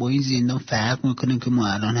مثلا با این زندان فرق میکنه که ما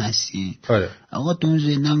الان هستیم. آره. آقا تو اون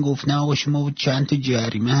زندان گفتن آقا شما چند تا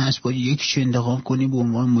جریمه هست باید یکیش انتخاب کنی به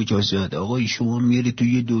عنوان مجازات. آقا شما میری تو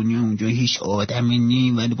یه دنیا اونجا هیچ آدمی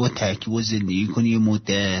نی ولی با ترکیب زندگی کنی یه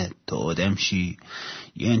مدت تا آدم شی.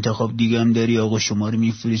 یه انتخاب دیگه هم داری آقا، شما رو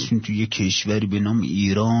میفرستیم تو یه کشوری به نام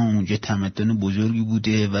ایران، اونجا تمدن بزرگی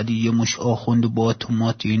بوده ولی یه مش آخوند با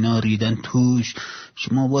تومات اینا ریدن توش.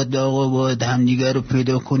 شما باید همدیگه رو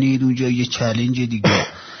پیدا کنید اونجا، یه چالش دیگه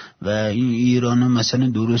و این ایرانو مثلا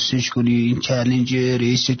درستش کنید. این چالش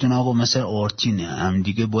رئیستون آقا مثلا آرتینه،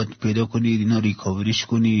 همدیگه باید پیدا کنید اینا ریکاوریش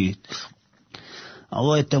کنید.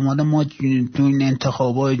 آقا احتمالا ما تو این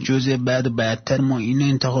انتخابات جزء بعدتر ما این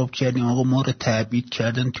انتخاب کردیم آقا، ما رو تبعید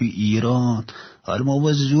کردن تو ایران. حالا ما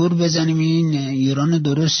باید زور بزنیم این ایران رو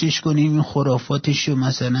درستش کنیم، این خرافاتش رو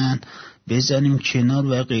مثلا بزنیم کنار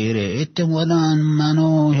و غیره. احتمالا من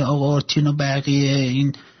و آقا آرتین و بقیه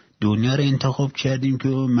این دنیا رو انتخاب کردیم که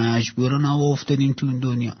مجبورن آقا افتادیم تو این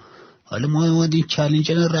دنیا. حالا ما باید این چالش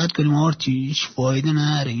رو رد کنیم آرتی، هیچ فایده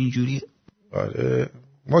نداره اینجوری. آره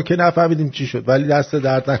ما که نفهمیدیم چی شد ولی دست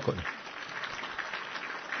درد نکنه.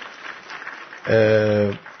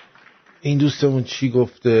 این دوستمون چی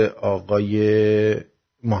گفته آقای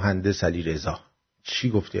مهندس علی رضا؟ چی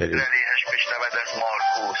گفته علی رضا؟ ردیهش بشنود از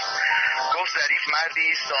مارکوس، گفت ظریف مردی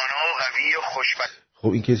سانا و قوی و خوشبخت. خب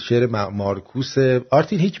این که شعر مارکوسه.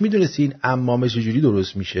 آرتین هیچ میدونستی این عمامه چجوری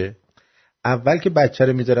درست میشه؟ اول که بچه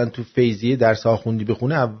رو میذارن تو فیضیه درس آخوندی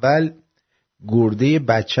بخونه، اول گرده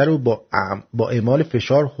بچه رو با اعمال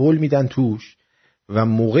فشار هول میدن توش و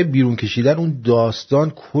موقع بیرون کشیدن اون داستان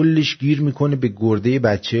کلش گیر میکنه به گرده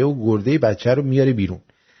بچه و گرده بچه رو میاره بیرون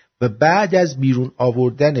و بعد از بیرون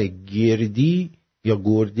آوردن گردی یا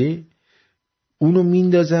گرده اونو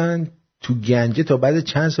میندازن تو گنجه تا بعد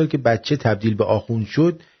چند سال که بچه تبدیل به آخوند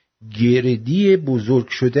شد گردی بزرگ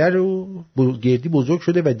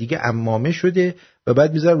شده و دیگه عمامه شده و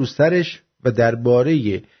بعد میذارن رو سرش و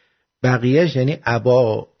درباره بقیهش یعنی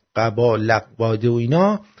عبا قبا لقباده و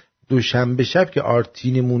اینا دوشنبه شب که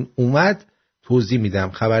آرتینمون اومد توضیح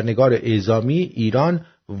میدم. خبرنگار اعزامی ایران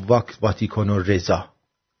واتیکان و رضا.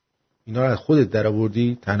 اینا رو از خودت در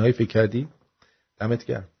آوردی؟ تنهایی فکر کردی؟ دمت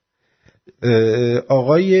گرم.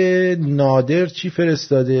 آقای نادر چی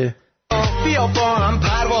فرستاده؟ بیا با هم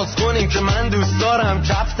پرواز کنیم که من دوست دارم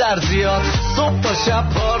کف در زیاد، صبح تا شب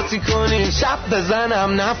پارتی کنیم، شب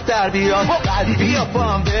بزنم نفت در بیاد. بیا با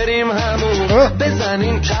هم بریم همون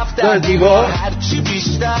بزنیم کف در دیوار، هرچی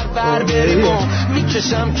بیشتر بر بریم و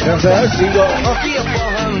میکشم کف در سیگار. بیا با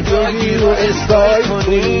هم داگی رو استایل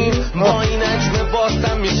کنیم، با این عجم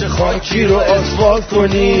باستم میشه خاکی رو آسفالت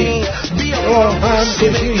کنیم. بیا با هم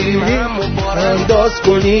بشیم همون بار انداز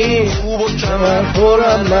کنیم، خوب و کمر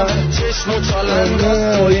خورم من چشم و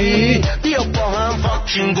چالندایی. بیا با هم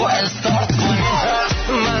فاکینگو استارت کنیم،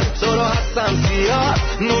 من تو رو هستم زیاد،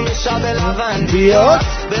 نون شب لبن بیاد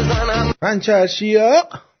بزنم پنچه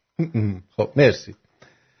شیاق. خب مرسی.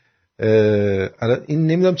 این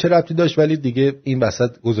نمیدونم چه ربطی داشت ولی دیگه این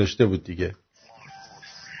وسط گذاشته بود دیگه.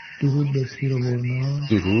 درود به پیر و برنا،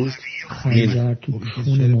 درود خنجر تو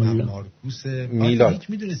خون مولا میلاد. هیچ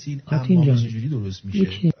میدونستین عمامه چجوری درست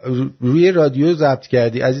میشه؟ روی رادیو ضبط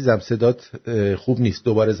کردی عزیزم، صدات خوب نیست،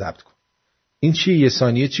 دوباره ضبط کن. این چی؟ یه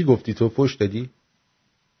ثانیه چی گفتی تو؟ پشت دادی؟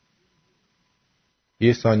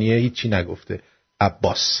 یه ثانیه هیچی نگفته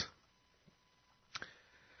عباس.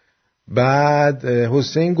 بعد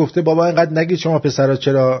حسین گفته بابا اینقدر نگید شما پسرها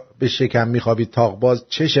چرا به شکم میخوابید، تاقباز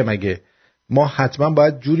چشه مگه؟ ما حتما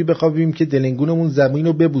باید جوری بخوابیم که دلنگونمون زمین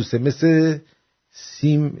رو ببوسه، مثل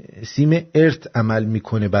سیم ارت عمل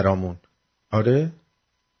میکنه برامون. آره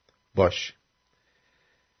باش.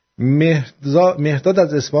 مهرداد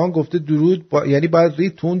از اصفهان گفته درود یعنی باید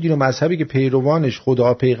رید تو اون دین و مذهبی که پیروانش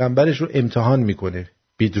خدا پیغمبرش رو امتحان میکنه.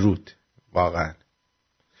 بیدرود واقعا.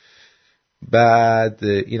 بعد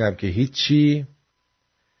اینم که هیچی.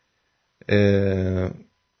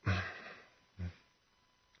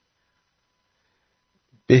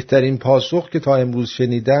 بهترین پاسخ که تا امروز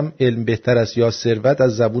شنیدم، علم بهتر است یا ثروت،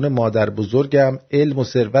 از زبون مادر بزرگم. علم و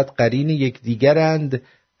ثروت قرین یکدیگرند،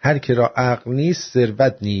 هر که را عقل نیست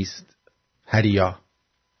ثروت نیست. هریا.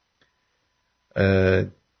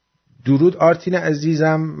 درود آرتین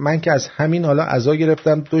عزیزم، من که از همین حالا عزا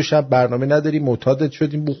گرفتم، 2 شب برنامه نداریم، معتادت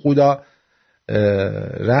شدیم بو خدا.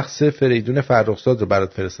 رقص فریدون فرخزاد رو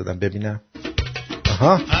برات فرستادم ببینم.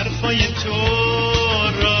 آها. حرفای تو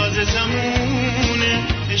راز زمونه،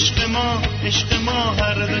 عشق ما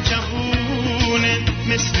هر دو جهونه،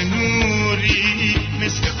 مثل نوری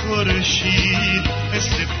مثل خورشید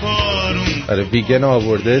مثل بارون. آره ویگن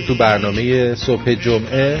آورده تو برنامه صبح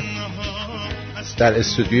جمعه در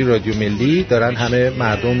استودیوی رادیو ملی، دارن همه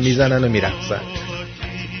مردم میزنن و میرقصن.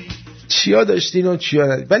 چیا داشتین و چیا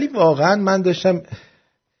نداشتین. ولی واقعا من داشتم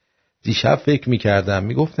دیشب فکر میکردم،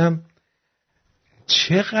 میگفتم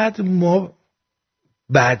چقدر ما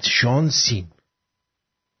بدشانسیم.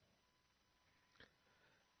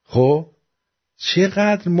 خب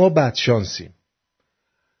چقدر ما بدشانسیم.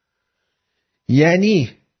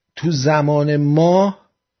 یعنی تو زمان ما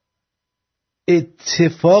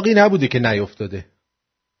اتفاقی نبوده که نیفتاده.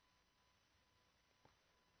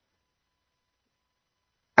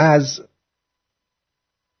 از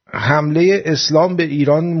حمله اسلام به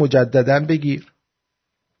ایران مجدداً بگیر،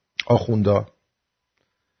 آخوندا،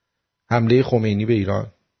 حمله خمینی به ایران،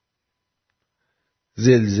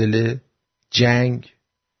 زلزله، جنگ،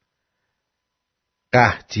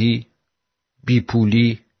 قحطی،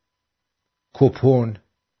 بیپولی، کپون،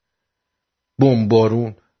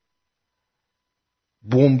 بمبارون،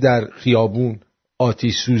 بمب در خیابون،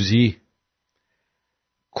 آتش سوزی،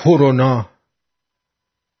 کرونا،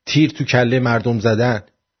 تیر تو کله مردم زدن،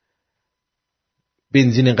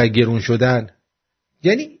 بنزین اینقدر گرون شدن.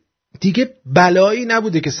 یعنی دیگه بلایی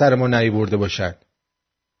نبوده که سر ما نیاورده باشن.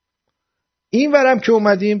 این ورم که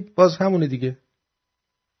اومدیم باز همونه دیگه.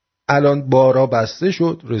 الان بارا بسته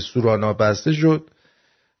شد، رستورانا بسته شد،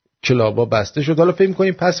 کلابا بسته شد. حالا فکر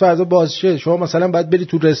می‌کنیم پس فردا باز شه. شما مثلا باید بری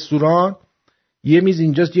تو رستوران، یه میز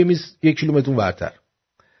اینجاست، یه میز 1 کیلومتر ورتر.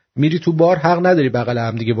 میری تو بار، حق نداری بغل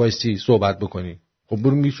هم دیگه وایسی صحبت بکنی. خب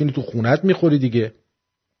برو میشونی تو خونت میخوری دیگه.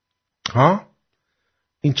 ها؟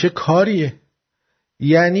 این چه کاریه؟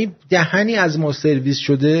 یعنی دهنی از ما سرویس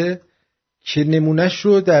شده که نمونهش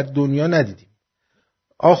رو در دنیا ندیدیم.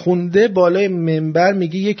 آخونده بالای منبر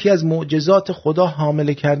میگه یکی از معجزات خدا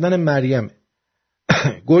حامله کردن مریمه.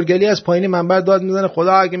 گرگلی از پایین منبر داد میزنه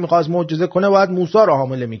خدا اگه میخواست معجزه کنه باید موسی رو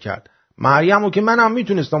حامله میکرد. مریم رو که منم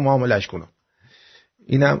میتونستم حاملش کنم.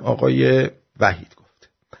 اینم آقای وحید گفت.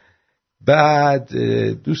 بعد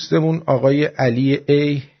دوستمون آقای علی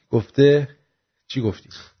ای گفته چی گفتی؟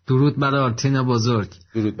 درود بر آرتین بزرگ.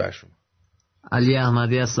 درود بر شما. علی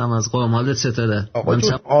احمدی هستم از قم. حالت چطوره؟ آقا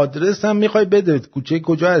جون آدرس هم میخوای بده؟ کوچه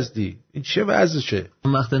کجا هستی؟ این چه وضعشه؟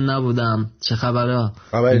 وقت نبودم. چه خبره؟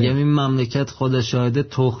 میگم این مملکت خدا شاهده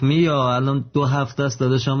تخمی یا الان 2 هفته است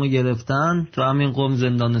داداشامو گرفتن تو همین قم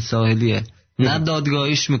زندان ساحلیه. نه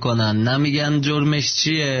دادگاهیش میکنن، نه میگن جرمش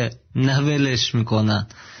چیه، نه ولش میکنن.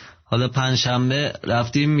 حالا پنجشنبه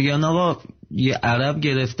رفتیم میگن آقا یه عرب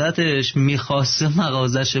گرفتتش، میخواسته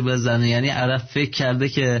مغازه‌شو بزنه. یعنی عرب فکر کرده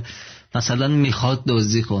که مثلا میخواد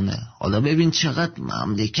دزدی کنه. حالا ببین چقدر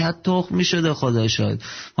مملکت تخمی شده خدا شاید.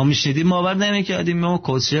 ما میشنیدیم باور نمیکردیم ما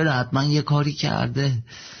کوچر حتما یه کاری کرده.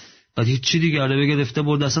 بعد هیچ چی دیگه عربه گرفته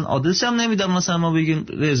برد، اصلا آدرس هم نمیدم مثلا ما بگیم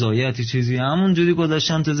رضایتی چیزی، همون جوری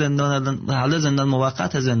گذاشتن تو زندان. حالا زندان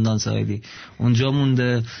موقت، زندان ساحلی اونجا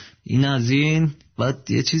مونده. این از این.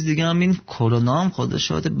 بعد یه چیز دیگه هم این کرونا هم خدا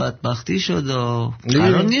شاید بدبختی شد،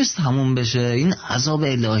 قرار نیست همون بشه. این عذاب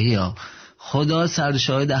الهی ها. خدا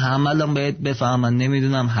سرشاهد همه الان باید بفهمن.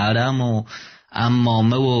 نمیدونم حرم و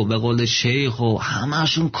امامه و به قول شیخ و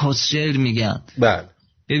همهشون کسشر میگن. بله.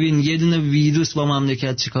 ببین یه دونه ویروس با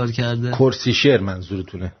مملکت چیکار کرده؟ کرسی شعر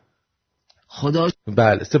منظورتونه؟ خدا.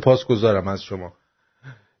 بله سپاسگزارم از شما.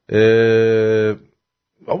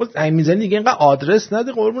 بابا زنگ میزنی دیگه اینقدر آدرس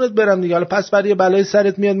نده قربونت برم دیگه. حالا پس برای بلای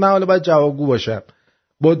سرت میاد، من حالا باید جوابگو باشم.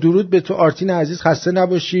 با درود به تو آرتین عزیز، خسته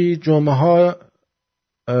نباشی. جمعه ها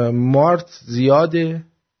مارت زیاده.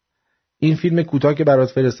 این فیلم کوتاه که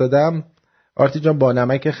برات فرستادم آرتین جان با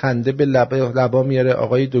نمک خنده به لبا میاره.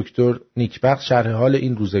 آقای دکتر نیکبخت شرح حال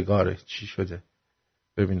این روزگاره. چی شده؟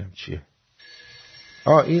 ببینم چیه.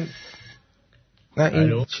 این نه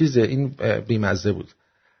این چیزه، این بیمزه بود.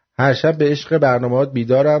 هر شب به عشق برنامه‌هات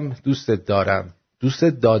بیدارم، دوستت دارم،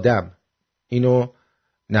 دوستت دادم. اینو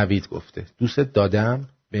نوید گفته. دوستت دادم،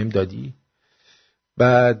 بهم دادی.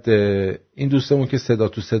 بعد این دوستمون که صدا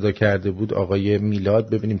تو صدا کرده بود آقای میلاد،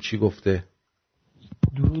 ببینیم چی گفته.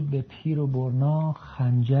 درود به پیر و برنا،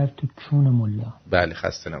 خنجر تو چون ملا. بله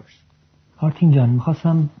خسته نباش. آرتین جان،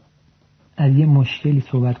 میخواستم از یه مشکلی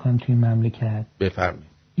صحبت کنم توی مملکت.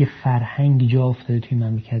 بفرمایید. یه فرهنگی جا افتاده توی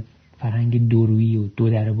مملکت، فرهنگ دورویی و دو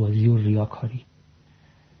در بازی و ریاکاری،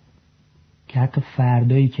 که حتی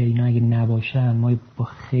فردایی که اینا اگه نباشن ما با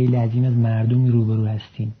خیلی عظیم از مردمی روبرو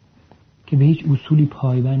هستیم که به هیچ اصولی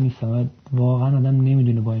پایبند نیستن و واقعا آدم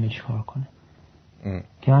نمیدونه با این چیکار کنه.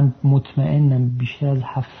 که من مطمئنم بیشتر از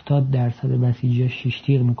 70% بسیجی‌ها شیش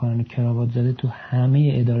تیغ میکنن و کراوات زده تو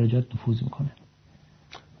همه ادارجات نفوذ میکنن.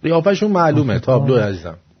 قیافه‌شون معلومه. تابلو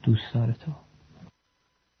عزیزم، دوست داره تو.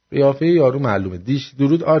 قیافه یارو معلومه.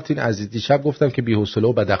 درود آرتین عزیز. دیشب گفتم که بی‌حوصله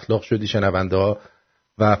و بد اخلاق شدی، شنونده‌ها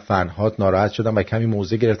و فن‌هات ناراحت شدن و کمی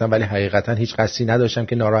موضع گرفتم، ولی حقیقتا هیچ قصدی نداشتم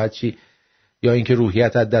که ناراحت چی یا اینکه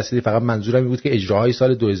روحیت از دست بدی. فقط منظورم این بود که اجراهای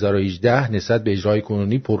سال 2018 نسبت به اجراهای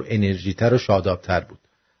کنونی پر انرژی تر و شاداب‌تر بود.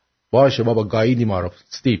 باشه بابا، گاییدی ما رو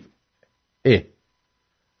استیو.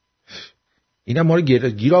 اینا ما رو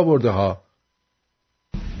گیر آورده ها.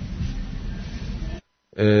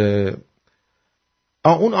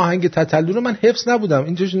 اون آهنگ تتلو رو من حفظ نبودم،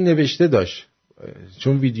 اینجاش نوشته داشت،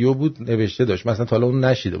 چون ویدیو بود نوشته داشت، مثلا تا حالا اون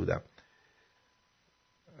نشیده بودم.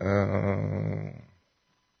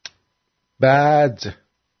 بعد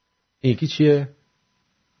اینکی چیه؟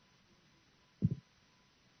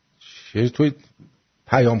 چه توی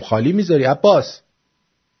پیام خالی میذاری عباس؟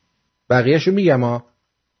 بقیهشو میگم ها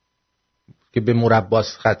که به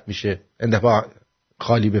مرباس ختم میشه، این دفعه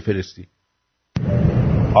خالی بفرستی.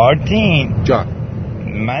 آرتین جان،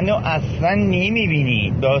 منو اصلا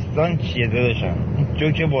نمیبینی. داستان چیه داداشم؟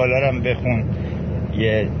 جوک بالارم بخون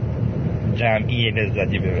یه جمعی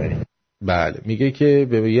لذتی ببریم. بله، میگه که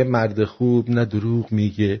به یه مرد خوب نه دروغ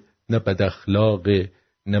میگه، نه بد اخلاقه،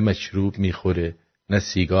 نه مشروب میخوره، نه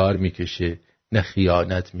سیگار میکشه، نه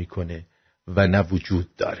خیانت میکنه و نه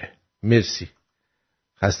وجود داره. مرسی،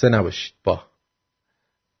 خسته نباشید. با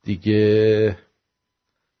دیگه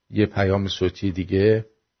یه پیام صوتی دیگه.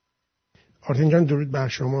 آرتین جان درود بر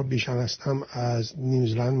شما. بیژن هستم از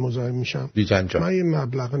نیوزلند مزاحم میشم. بیژن جان، من یه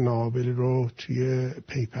مبلغ ناقابلی رو توی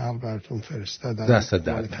پیپل براتون فرستادم. دست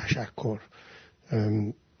درد. تشکر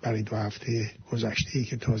برای 2 هفته گذشته‌ای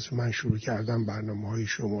که تازه من شروع کردم برنامه‌های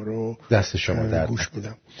شما رو دست شما درد گوش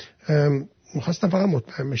میدم. میخواستم فقط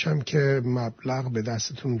مطمئن بشم که مبلغ به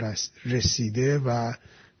دستتون رسیده و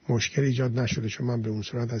مشکل ایجاد نشده، چون من به اون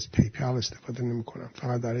صورت از پیپل استفاده نمی کنم.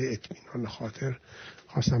 فقط برای اطمینان خاطر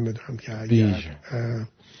خواستم بدونم که اگر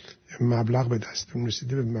مبلغ به دستتون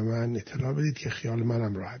رسیده به من اطلاع بدید که خیال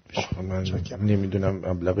منم راحت بشه. من نمیدونم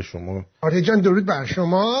مبلغ شما. آرتین جان درود بر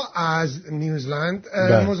شما از نیوزلند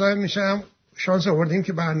مزاحم میشم. شانس آوردیم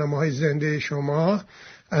که برنامه‌های زنده شما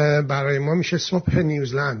برای ما میشه صبح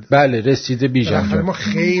نیوزلند. بله رسیده بیژن جان. ما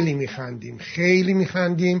خیلی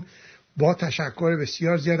میخندیم با تشکر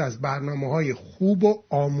بسیار زیاد از برنامه‌های خوب و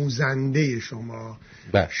آموزنده شما.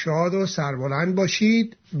 شاد و سربلند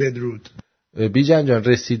باشید. بدرود. بیژن جان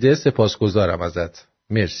رسیده، سپاسگزارم ازت.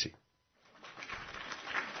 مرسی.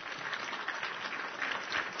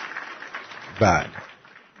 بله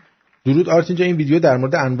درود آرتین جان. این ویدیو در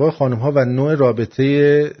مورد انواع خانم‌ها و نوع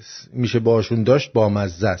رابطه میشه باشون داشت با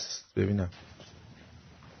مزه است. ببینم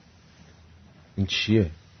این چیه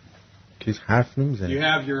که حرف نمیزنه. You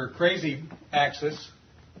have your crazy axis.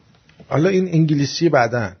 حالا این انگلیسی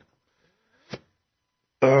بعدن.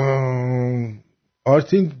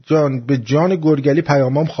 آرتین جان به جان گرگلی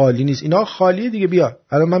پیامام خالی نیست. اینا خالیه دیگه. بیا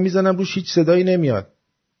الان من میزنم روش هیچ صدایی نمیاد.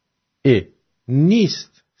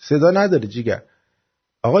 نیست، صدا نداره جیگر.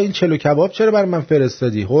 آقا این چلو کباب چرا برای من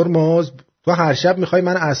فرستادی؟ هرمز تو هر شب میخوای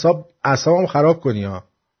من اعصابم خراب کنی ها.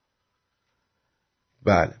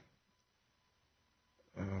 بله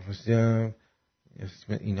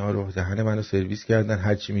اسم اینا رو دهن منو سرویس کردن.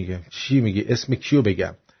 هر چی میگم چی میگی؟ اسم کیو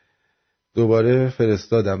بگم؟ دوباره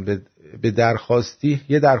فرستادم به درخواستی.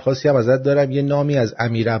 یه درخواستی هم ازت دارم، یه نامی از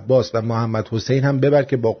امیر عباس و محمد حسین هم ببر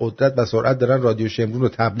که با قدرت و سرعت دارن رادیو شمرون رو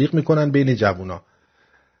تبلیغ میکنن بین جوونا.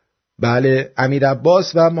 بله امیر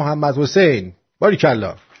عباس و محمد حسین،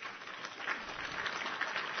 باریکلا.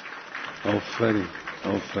 آفرین.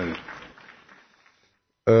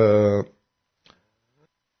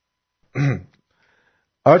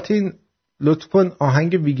 آرتین لطف کن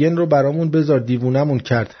آهنگ ویگن رو برامون بذار، دیوونمون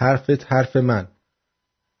کرد حرفت حرف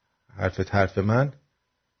من.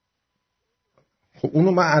 خب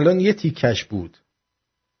اونو من الان یه تیکش بود.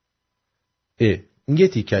 این یه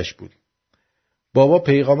تیکش بود. بابا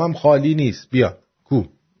پیغامم خالی نیست. بیا کو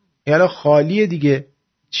یالا خالیه دیگه.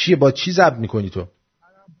 چیه با چی ضبط میکنی تو؟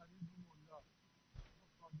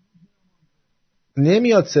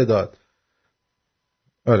 نمیاد صدات.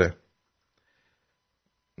 آره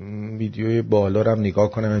ویدیوی بالا رو هم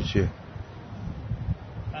نگاه کنم چیه.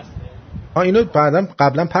 اینو بعدم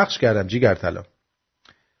قبلا پخش کردم جیگر طلا.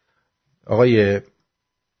 آقای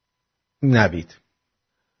نوید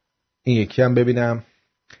این یکی هم ببینم.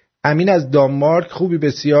 امین از دانمارک خوبی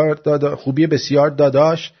بسیار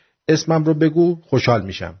داداش اسمم رو بگو خوشحال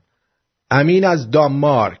میشم. امین از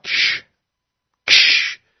دانمارک.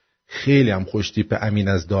 خیلی هم خوش تیپ امین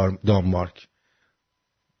از دانمارک.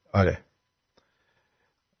 آره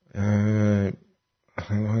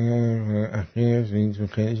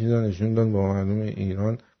خیلی چیزا نشون داد با مردم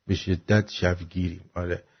ایران به شدت شفگیریم.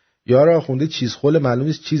 آره یارا خونده چیز خل معلوم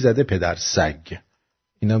نیست چی زده پدر سگ.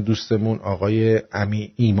 اینم دوستمون آقای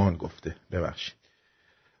ایمان گفته. ببخشید.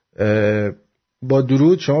 با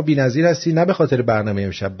درود شما بی‌نظیر هستی نه به خاطر برنامه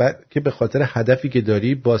امشب بلکه به خاطر هدفی که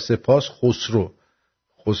داری. با سپاس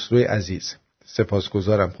خسرو عزیز.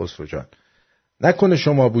 سپاسگزارم خسرو جان. نکنه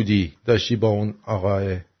شما بودی داشتی با اون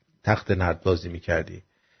آقای تخت نرد بازی میکردی.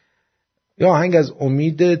 یا آهنگ از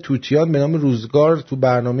امید توتیان به نام روزگار تو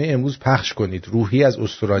برنامه امروز پخش کنید. روحی از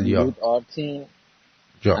استرالیا. بود آرتین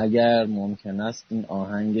جان. اگر ممکن است این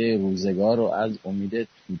آهنگ روزگار رو از امید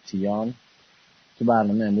توتیان تو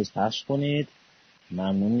برنامه امروز پخش کنید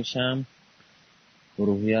ممنون میشم.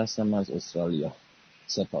 روحی هستم از استرالیا.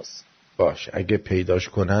 سپاس. باش اگه پیداش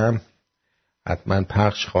کنم حتما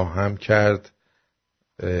پخش خواهم کرد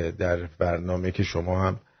در برنامه که شما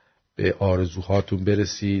هم به آرزوهاتون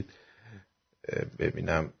برسید.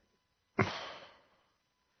 ببینم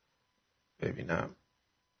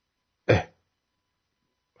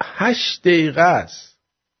 8 دقیقه است.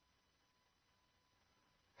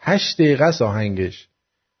 8 دقیقه است آهنگش.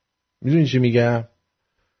 میدونی چی میگم؟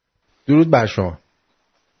 درود بر شما.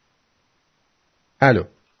 الو.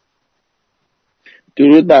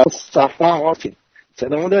 درود بر صفا آرتین.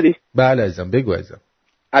 صدامو داری؟ بله عزیزم بگو عزیزم.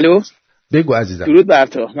 الو بگو عزیزم. درود بر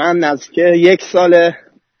تو. من نزدیک 1 سال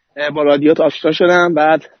با رادیو آشنا شدم.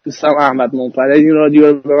 بعد دوستم احمد منفرد این رادیو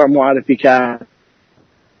رو به من معرفی کرد.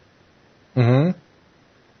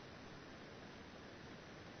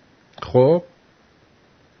 خب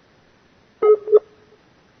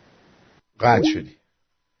قطع شدی.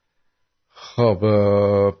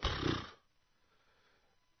 خب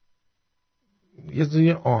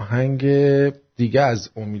یه آهنگ دیگه از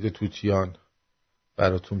امید توتیان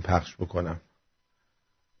براتون پخش بکنم.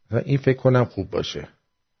 این فکر کنم خوب باشه.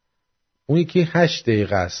 اون یکی 8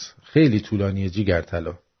 دقیقه است. خیلی طولانیه جیگر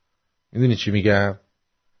طلا. میدونی چی میگم؟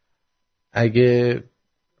 اگه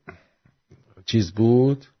چیز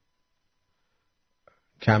بود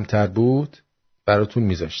کمتر بود براتون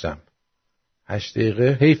میذاشتم. 8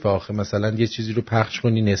 دقیقه حیف آخه مثلا یه چیزی رو پخش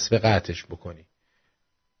کنی نصف قطعش بکنی.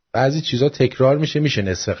 بعضی چیزا تکرار میشه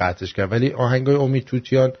نصف قطعش کرد. ولی آهنگای امید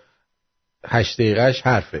توتیان 8 دقیقهش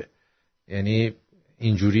حرفه. یعنی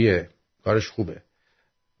اینجوریه کارش خوبه.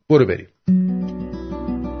 برو بریم.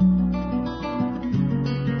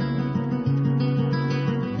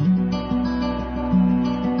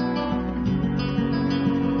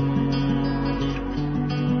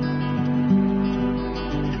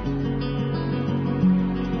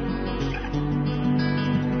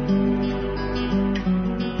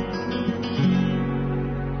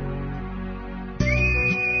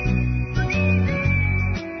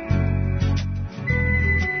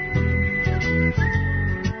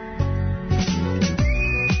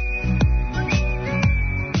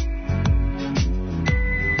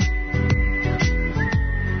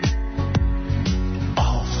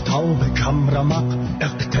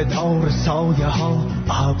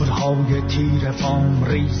 ابرهای تیر فام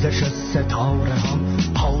ریزش ستاره ها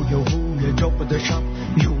پای و هوی جغد شب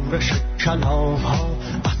یورش کلاغ ها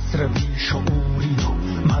عصر بیشعوری و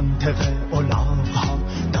منطق الاغ ها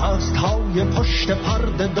دست های پشت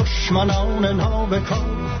پرد دشمنان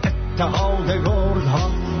نابکار اتحاد گرد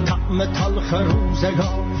ها طعم تلخ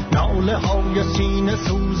روزگار ناله های سینه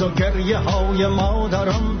سوز و گریه های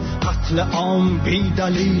مادران قتل عام بی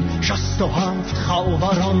دلیل 67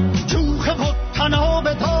 خاوران جوخ و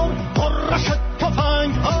تناب دار پرش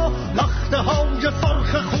تفنگ ها لخته های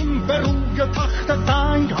سرخ خون به روی تخت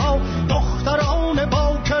سنگ ها دختران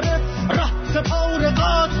باکره ره سپار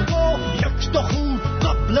قتل و یک دو خون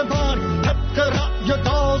قبل مرگ طبق رأی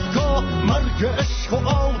دادگاه مرگ عشق و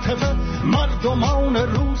عاطفه مردمان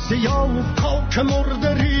روسیه و خاک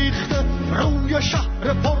مرده ریخته روی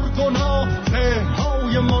شهر پرگناه،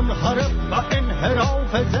 ذهن‌های منحرف و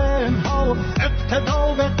انحراف ذهن‌ها،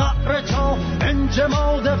 ابتدا به قعر چاه،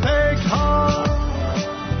 انجماد فکرها.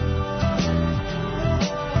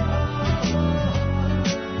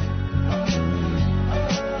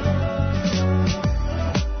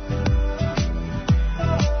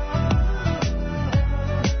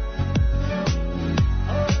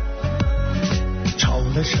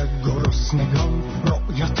 چالش گرسنگان،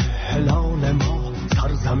 رؤیت هلال ما،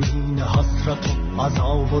 سرزمین حسرت و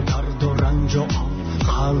عذاب و درد و رنج و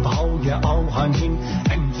قلب‌های آهنین،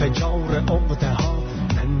 انفجار عقده‌ها،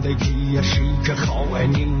 زندگی شیک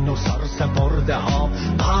خائنین و سرسپرده ها،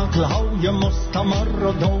 عقل‌های مستمر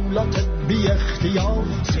و دولت بی اختیار،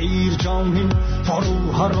 سیر جانین،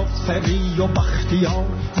 فروهر و فری و بختیار،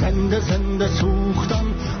 زنده زنده سوختن،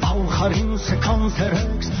 آخرین سکانس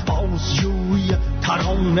رکس، بازجویی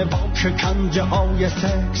ترانه با شکنجه های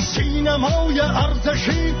سکس، سینمای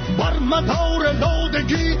ارزشی بر مدار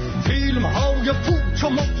لادگی، فیلم های پوچ و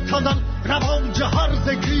مبتذل، رواج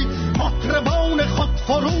هرزگی، مطربان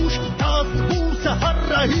خودفروش، دستبوس هر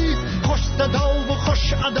رئیس، خوش صدا و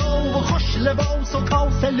خوش ادا و خوش لباس و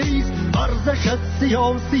کاسلیس، ارزش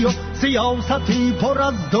سیاسی و سیاستی پر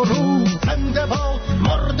از دروغ، زنده باد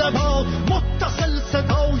مرده باد متصل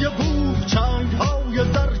صدای بوق، چنگ های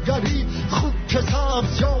زرگری، خوک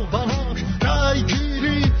سبز یا بنفش، رای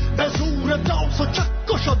گیری به زور داس و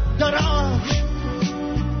چک و شد درفش.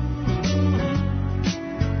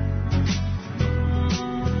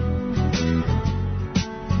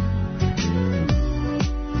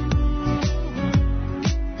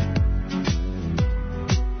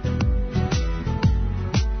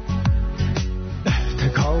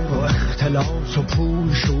 اختلاس و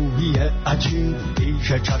پول شویی عجیب،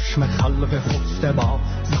 پیش چشم خلق خسته با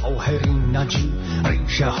ظاهری نجیب،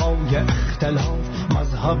 ریشه های اختلاف،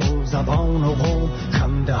 مذهب و زبان و قوم،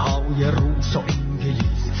 خنده های روس و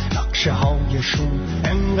انگلیس، نقشه های شوم،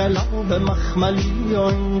 انقلاب مخملی و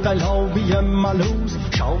انقلابی ملوز،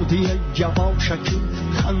 شادی یواشکی،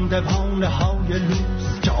 خندوانه های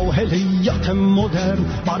لوز، جاهلیت مدرن،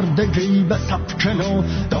 بردگی به سبک نو،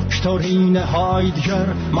 دکترین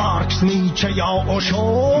هایدگر، مارکس، نیچه یا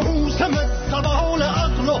اوشو، موسم زوال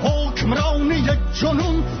عقل و حکمرانی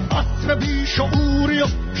جنون، عصر بیشعوری و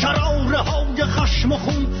شراره های خشم و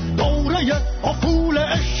خون، دوره افول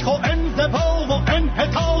عشق و انزوا و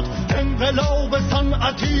انحطاط، انقلاب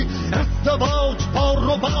صنعتی، ازدواج با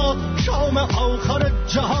ربات، شام آخر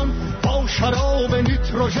جهان با شراب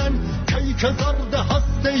نیتروژن، کیک زرد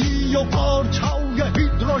هسته‌ای و پارچه‌های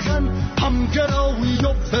هیدروژن، همگرایی و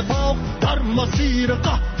وفاق در مسیر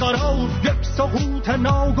قهقرا، یک سقوط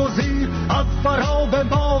ناگزیر از فرا به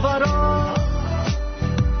ماورا.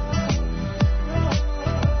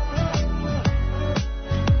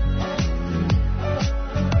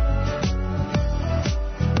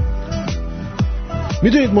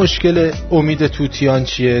 میدونید مشکل امید توتیان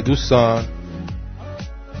چیه دوستان؟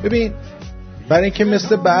 ببین، برای اینکه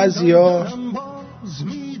مثل بعضیا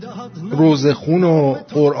روزخون و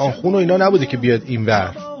قرآنخون و اینا نبوده که بیاد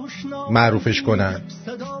اینور معروفش کنن.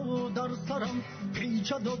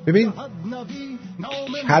 ببین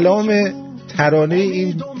کلام ترانه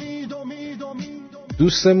این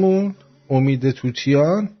دوستمون امید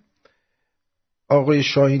توتیان، آقای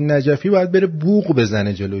شاهین نجفی باید بره بوق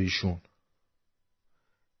بزنه جلویشون،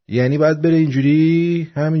 یعنی باید بره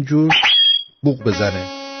اینجوری همینجور بوق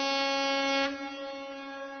بزنه.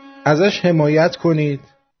 ازش حمایت کنید،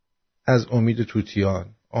 از امید توتیان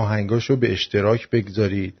آهنگاشو به اشتراک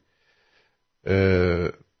بگذارید،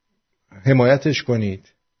 حمایتش کنید،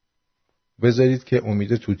 بذارید که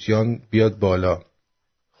امید توتیان بیاد بالا.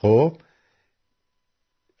 خب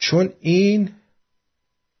چون این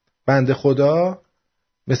بنده خدا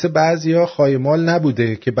مثل بعضیا خایمال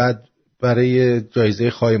نبوده که بعد برای جایزه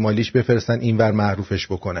خایمالیش بفرستن اینور معروفش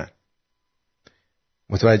بکنن.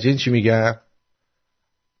 متوجه چی میگم؟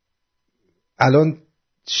 الان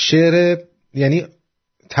شعر، یعنی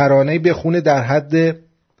ترانه‌ای بخونه در حد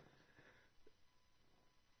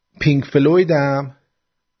پینک فلویدم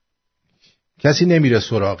کسی نمیره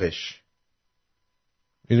سراغش.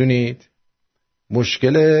 میدونید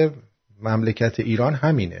مشکل مملکت ایران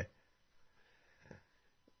همینه.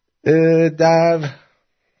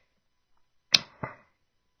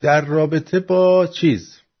 در رابطه با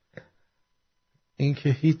اینکه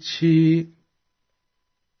هیچی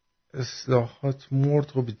اصلاحات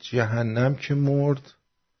مرد و به جهنم که مرد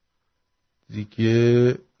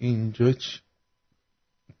دیگه. اینجا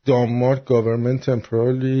دانمارک government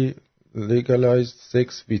temporarily legalized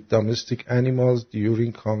sex with domestic animals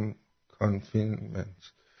during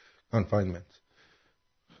confinement.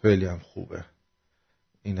 خیلی هم خوبه،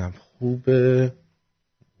 اینم خوبه.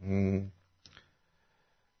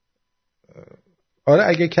 آره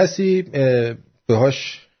اگه کسی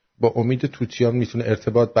بهاش با امید توتیان میتونه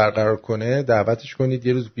ارتباط برقرار کنه دعوتش کنید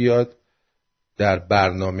یه روز بیاد در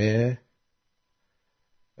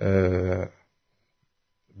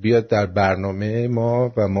برنامه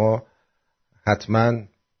ما و ما حتما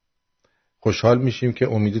خوشحال میشیم که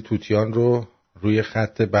امید توتیان رو روی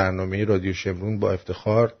خط برنامه رادیو شمرون با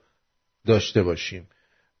افتخار داشته باشیم.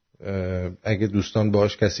 اگه دوستان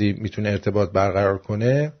باهاش کسی میتونه ارتباط برقرار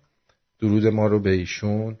کنه درود ما رو به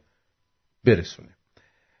ایشون برسونه.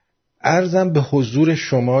 عرضم به حضور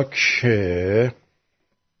شما که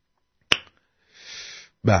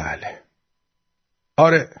بله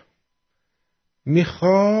آره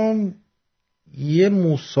میخوام یه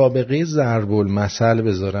مسابقه ضرب المثل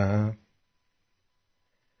بذارم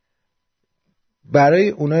برای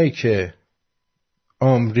اونایی که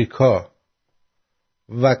آمریکا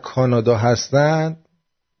و کانادا هستن.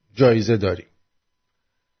 جایزه داریم،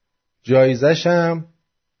 جایزش هم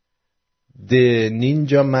The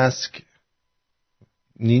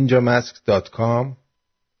ninjamask.com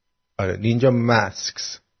آره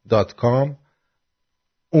ninjamasks.com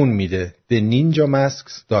اون میده The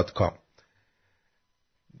ninjamasks.com.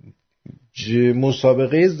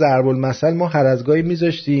 مسابقه ضرب المثل ما هر از گاهی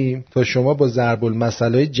میذاشتیم تا شما با ضرب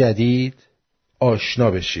المثل‌های جدید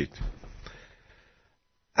آشنا بشید.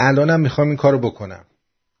 الانم میخوام این کارو بکنم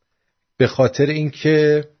به خاطر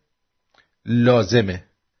اینکه لازمه.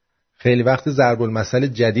 خیلی وقت ضرب المثل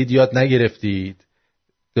جدید یاد نگرفتید،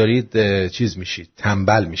 دارید چیز میشید،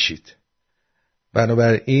 تنبل میشید.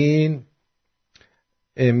 بنابراین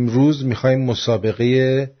امروز میخوایم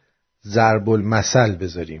مسابقه ضرب المثل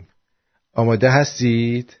بذاریم. آماده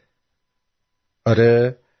هستید؟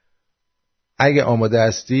 آره اگه آماده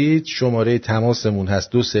هستید شماره تماسمون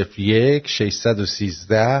هست 201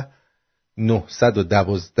 613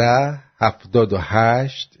 912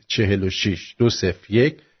 78 46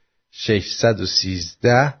 201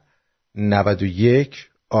 613 91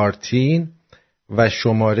 آرتین و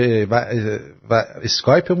شماره و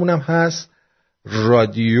اسکایپمون هم هست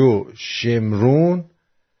رادیو شمرون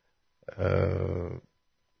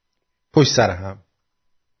پشت سر هم.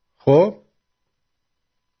 خب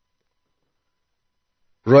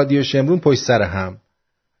رادیو شمرون پشت سر هم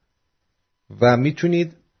و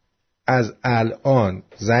میتونید از الان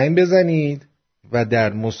زنگ بزنید و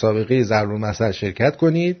در مسابقه ضرب المثل شرکت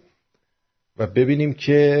کنید و ببینیم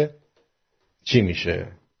که چی میشه،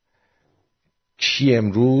 کی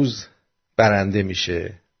امروز برنده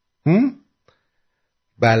میشه.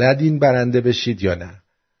 بلدین برنده بشید یا نه؟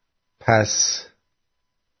 پس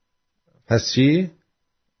چی؟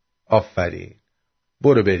 آفرین،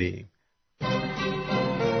 برو بریم.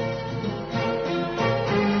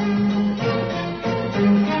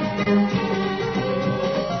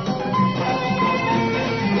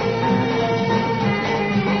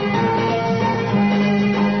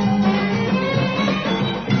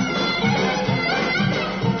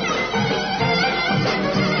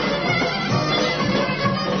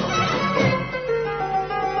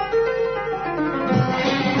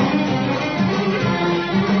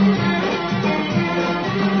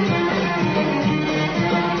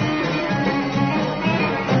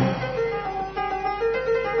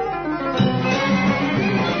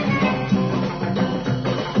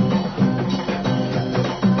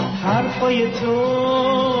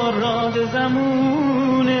 تو راد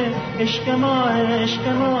زمونه، عشق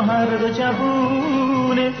ما هر دو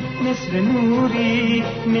جوونه، مثل نوری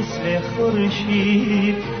مثل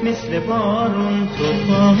خورشید مثل بارون تو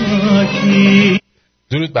پاکی.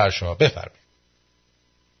 درود بر شما، بفرمایید.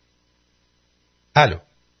 الو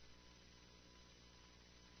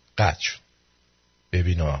قطع شد.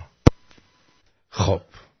 ببینا خب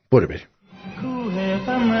برو بریم. کوه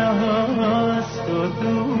غم هاست و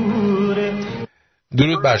دوره.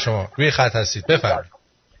 درود بر شما، روی خط هستید، بفرمایید.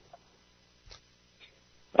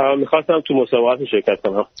 میخواستم تو مسابقات شرکت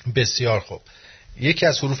کنم. بسیار خوب، یکی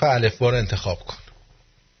از حروف الفبا رو انتخاب کن.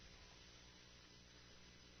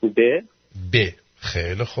 ب.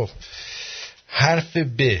 خیلی خوب. حرف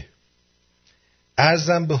ب.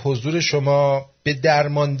 عرضم به حضور شما به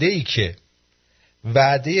درمانده‌ای که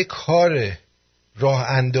وعده کار راه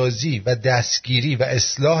اندازی و دستگیری و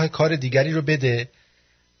اصلاح کار دیگری رو بده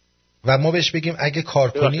و ما بهش بگیم اگه کار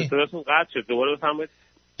کنی.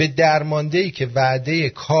 به درمانده‌ای که وعده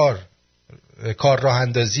کار راه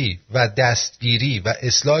اندازی و دستگیری و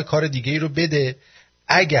اصلاح کار دیگری رو بده،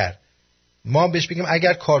 اگر ما بهش بگیم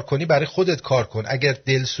اگر کار کنی برای خودت کار کن، اگر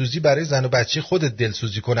دلسوزی برای زن و بچه خودت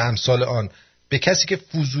دلسوزی کنه، امثال آن به کسی که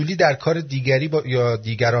فضولی در کار دیگری یا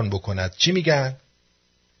دیگران بکند چی میگن؟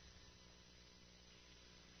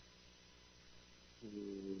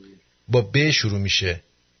 با ب شروع میشه.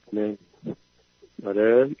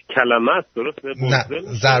 آره کلمه است درسته؟ نه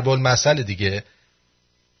ضرب المثل دیگه.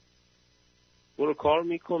 برو کار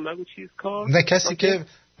میکن نگو چیز کار. نه کسی که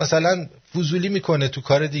مثلا فضولی میکنه تو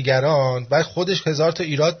کار دیگران بعد خودش 1000 تا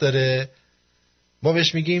ایراد داره ما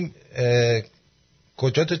بهش میگیم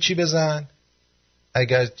کجا تو چی بزن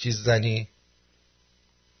اگر چیز زنی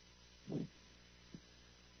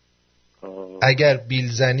اگر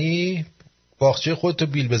بیل زنی باغچه خودتو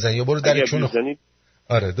بیل بزن یا برو در کون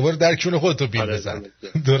آره دوباره در کون خودتو بیل بزن.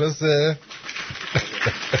 درسته؟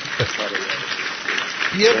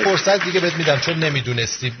 یه فرصت دیگه بهت میدم چون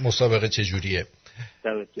نمیدونستی مسابقه چجوریه.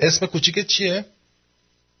 اسم کوچیکت چیه؟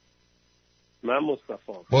 من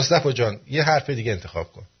مصطفی جان یه حرف دیگه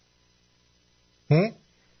انتخاب کن.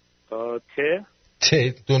 ت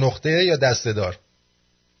 2 نقطه یا دسته دار؟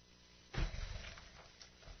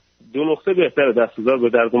 2 نقطه بهتره، دسته دار به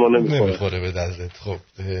درد ما نمیخوره به دردت. خب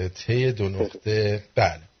ت 2 نقطه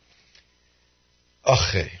بله.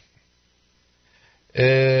 آخه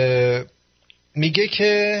میگه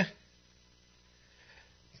که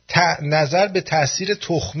نظر به تأثیر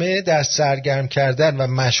تخمه در سرگرم کردن و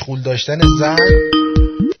مشغول داشتن زن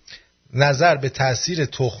نظر به تأثیر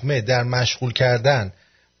تخمه در مشغول کردن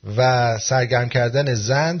و سرگرم کردن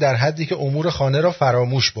زن در حدی که امور خانه را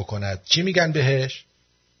فراموش بکند چی میگن بهش؟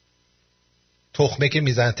 تخمه که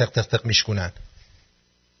میزنن تق تق تق میشکنن.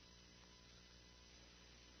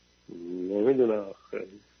 نمیدونم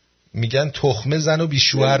میگن تخمه زن و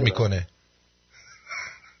بیشوهر میکنه.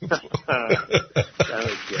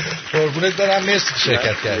 قربونت دارم. مرسی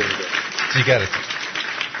شرکت کردی. جیگرت.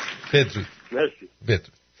 بدرود. مرسی.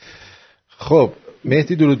 بدرود. خب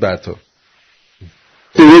مهدی درود بر تو.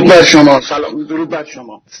 درود بر شما. سلام. درود بر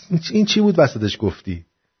شما. این چی بود وسطش گفتی؟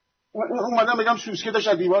 اومدم بگم سوسکه داشت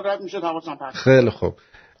از دیوار رد میشد حواسم پرت. خیلی خوب.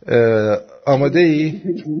 آماده ای؟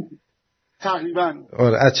 تقریبا.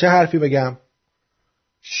 آره از چه حرفی بگم؟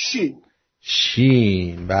 شین.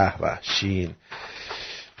 شین. به به شین.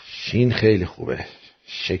 شین خیلی خوبه.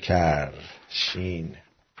 شکر. شین.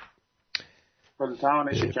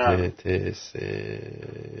 بلتان شکر.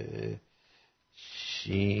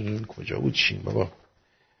 شین کجا بود شین بابا؟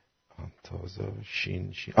 تازه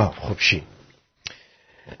شین. خب شین.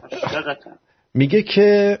 میگه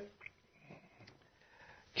که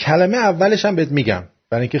کلمه اولش هم بهت میگم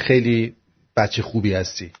برای اینکه خیلی بچه خوبی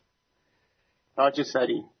هستی. تاج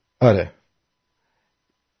سری. آره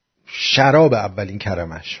شراب اولین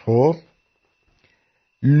کلمش. خب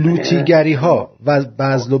لوتیگری ها و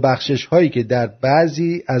بذل و بخشش هایی که در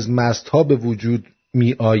بعضی از مست ها به وجود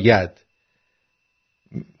می آید.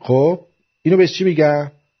 خب اینو بهش چی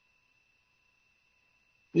میگم؟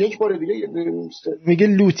 یک بار دیگه میگه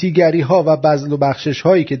لوتیگری ها و بذل و بخشش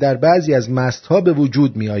هایی که در بعضی از مست ها به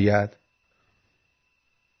وجود می آید.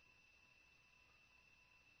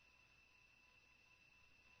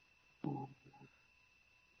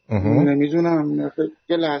 نمیدونم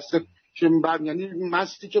یه لحظه که بعد یعنی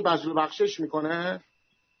مستی که بذل و بخشش میکنه.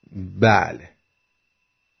 بله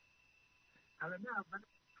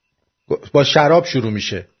با شراب شروع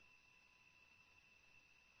میشه.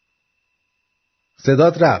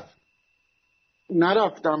 صدات رفت؟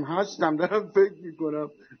 نرفتم هستم دارم فکر میکنم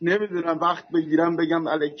نمیدونم وقت بگیرم بگم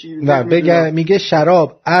الکی. نه میگه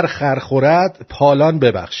شراب ارخر خورد پالان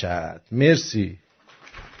ببخشد. مرسی.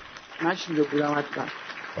 نشنیده بودم حتما.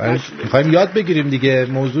 میخوایم یاد بگیریم دیگه.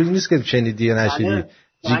 موضوعی نیست که شنیدی یا نشنیدی.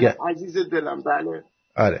 بله عزیز دلم. بله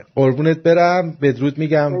آره قربونت برم. بدرود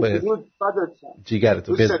میگم. بدرود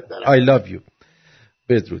جیگرتو. I love you.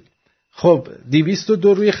 بدرود. خب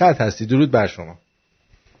 202 روی خط هستی. درود بر شما.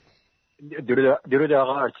 درود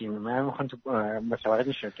آقا آرتین. من میخوام تو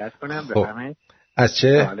مسابقه شرکت کنم. بفرمایید. از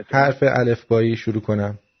چه حرف الفبایی شروع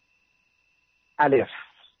کنم؟ الف.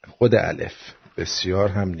 خود الف. بسیار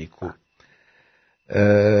هم نیکو.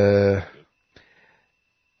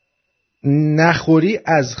 نخوری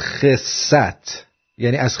از خست،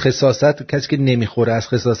 یعنی از خساست. کسی که نمیخوره از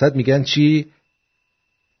خساست میگن چی؟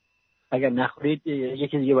 اگر نخورید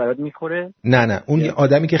یکی دیگه برات میخوره. نه اون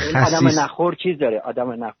آدمی که خسیس. آدم نخور چیز داره.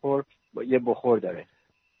 آدم نخور یه بخور داره.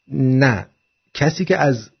 نه کسی که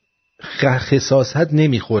از خساست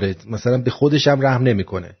نمیخوره مثلا به خودش هم رحم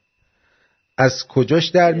نمیکنه. از کجاش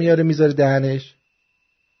در میاره میذاره دهنش؟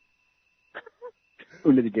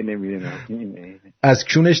 اون دیگه نمیدونم. از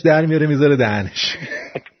کونش در میاره میذاره دهنش.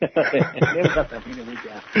 نمیخواستم اینو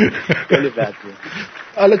بگم. خیلی بده.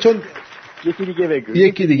 حالا چون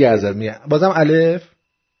یکی دیگه ازت میگم. بازم الف.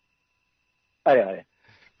 آره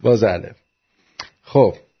باز الف.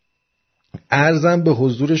 خب عرضم به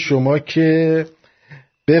حضور شما که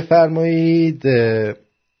بفرمایید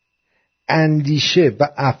اندیشه و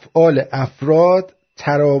افعال افراد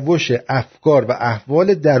تراوش افکار و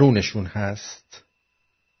احوال درونشون هست.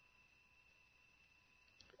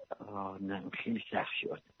 نه خیلی سخت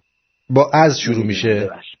شد. با از شروع میشه.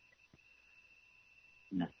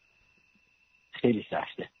 نه خیلی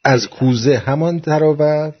سخته. از کوزه همان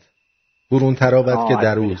تراوت، برون تراوت که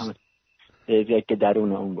دروز. که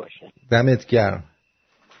درون اون باشه. دمت گرم.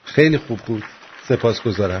 خیلی خوب بود.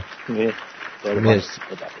 سپاسگزارم. مرسی.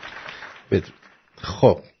 بدرود.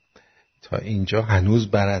 خب تا اینجا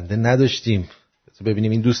هنوز برنده نداشتیم.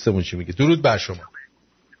 ببینیم این دوستمون چی میگه. درود بر شما.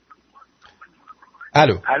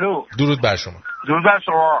 الو. درود بر شما. درود بر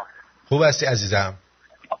شما. خوب هستی عزیزم؟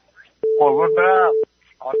 قربونت برم.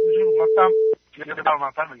 آتیشون گفتم یه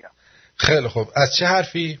برمانتر بگم. خیلی خوب. از چه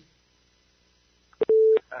حرفی؟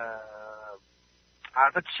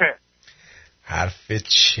 حرف چه؟ حرف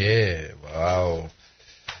چه؟ واو.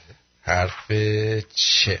 حرف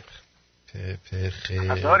چه؟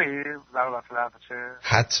 داری؟ حرف چه؟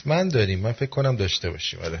 حتما داریم. من فکر کنم داشته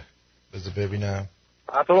باشیم. آره. بذار ببینم.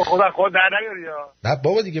 حتی با خود در نیاری یا؟ نه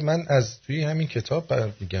بابا دیگه من از توی همین کتاب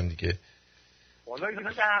میگم دیگه. والا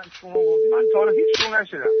اینا که شما گفتی من تا حالا هیچ شروع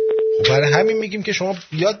نشدم. خب برای همین میگیم که شما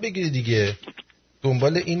یاد بگیرید دیگه.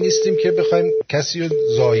 دنبال این نیستیم که بخوایم کسی رو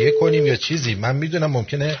ضایع کنیم یا چیزی. من میدونم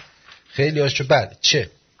ممکنه خیلی هاشو بله چه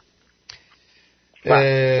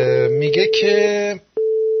میگه که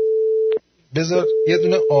بذار یه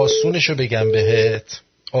دونه آسونشو بگم بهت.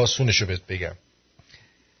 آسونشو بهت بگم.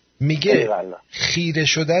 میگه خیره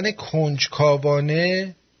شدن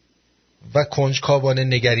کنجکاوانه و کنجکاوانه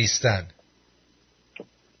نگریستن.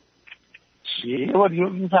 چی؟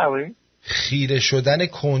 خیره شدن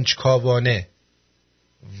کنجکاوانه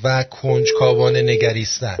و کنجکاوانه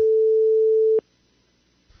نگریستن.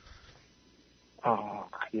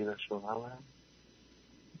 خیره شدن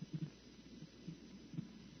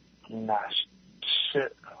نشت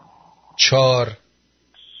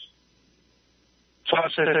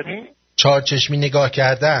چار چشمی نگاه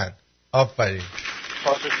کردن. آفرین.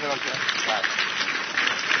 چار چشمی نگاه کردن.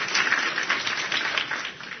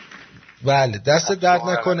 بله دست درد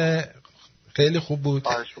نکنه. خیلی خوب بود.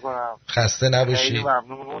 خسته نباشی.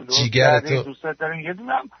 جیگرتو دوست داریم. یه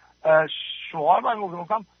دونم شعار من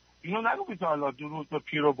گفتم اینو نگو که الله درود به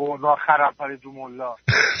پیر و بردا خرم پرید رو ملا.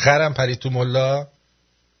 خرم پرید تو ملا.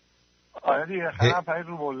 آره دیگه خرم پرید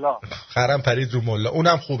رو ملا. خرم پرید رو ملا.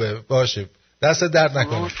 اونم خوبه. باشه دست درد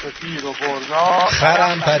نکنه. درود به پیر و بردا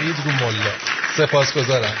خرم پرید رو ملا.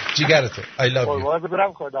 سپاسگزارم. جیگرتو. I love you.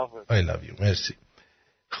 I love you. مرسی.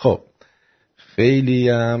 خب خیلی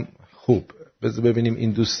هم خوب. بذار ببینیم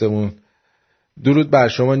این دوستمون. درود بر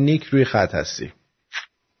شما نیک روی خط هستی.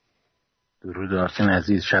 درود آرسین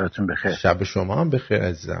عزیز شبتون بخیر. شب شما هم بخیر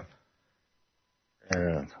عزیزم.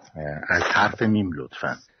 از حرف میم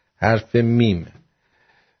لطفا. حرف میم.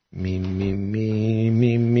 میم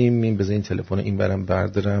بذار این تلفن این برم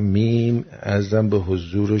بردارم. میم ازم به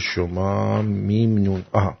حضور شما. میم نون.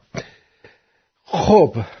 آها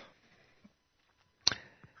خب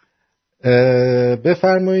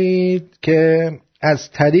بفرمایید که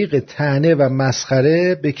از طریق طعنه و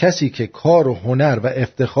مسخره به کسی که کار و هنر و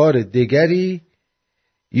افتخار دیگری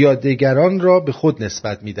یا دیگران را به خود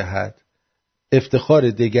نسبت می‌دهد. افتخار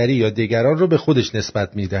دیگری یا دیگران را به خودش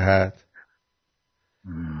نسبت می‌دهد.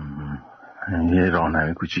 یه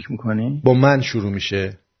راهنمایی کوچیک می‌کنی؟ با من شروع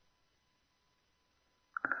میشه.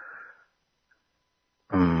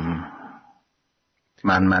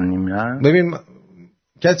 من نمی‌دونم. ببین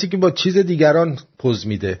کسی که با چیز دیگران پوز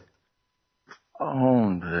میده.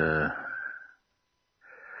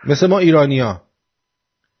 مثل ما ایرانی‌ها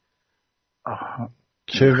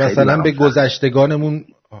که مثلا به گذشتگانمون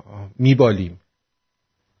میبالیم.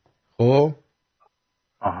 خب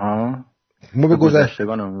ما به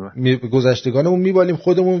گذشتگانمون میبالیم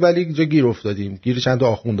خودمون ولی اینجا گیر افتادیم. گیر چند تا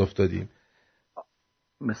آخوند افتادیم.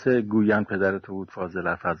 مثل گویان پدر تو بود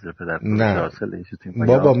فاضل پدر تو. نه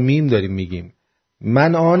بابا میم داریم میگیم.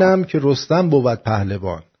 من آنم که رستم بود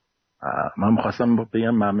پهلوان. من می‌خواستم بگم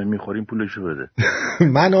ممه میخوریم پولشو بده.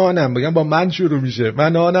 من آنم بگم با من شروع میشه.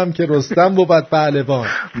 من آنم که رستم بود پهلوان.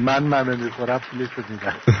 من ممه میخورم پولشو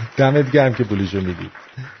میدم. دمت گرم که پولشو میدی.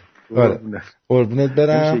 قربونت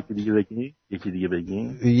برم. یکی دیگه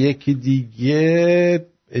بگین. یکی دیگه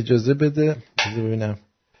اجازه بده. ببینم.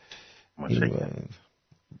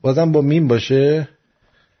 بازم با میم باشه.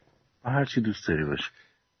 هر چی دوست داری باشه.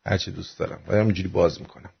 هر چی دوست دارم. باید اینجوری باز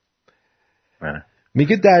میکنم.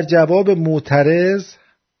 میگه در جواب معترض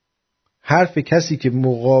حرف کسی که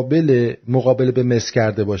مقابل به مس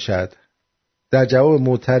کرده باشد. در جواب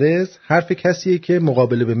معترض حرف کسیه که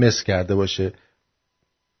مقابله به مس کرده باشه.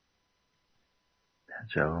 در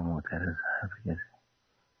جواب معترض حرف کسی.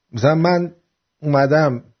 مثلا من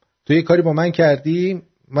اومدم تو یه کاری با من کردی،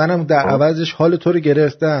 منم در عوضش حال تو رو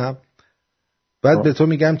گرفتم، بعد به تو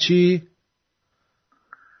میگم چی؟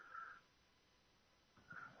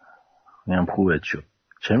 میگم خوبت شد.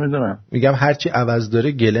 چه میدونم؟ میگم هرچی عوض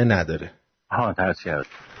داره گله نداره. هرچی عوض.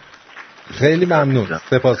 خیلی ممنون،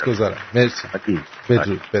 سپاسگزارم، مرسی.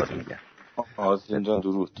 بدرود. آدینه جان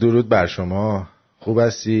درود. درود بر شما. خوب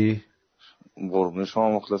هستی؟ قربون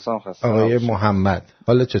شما، مخلصم. خسته آقای محمد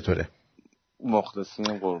حالا چطوره؟ مخلصیم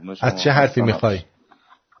قربون شما. از چه حرفی میخوای؟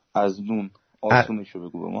 از نون. آسونشو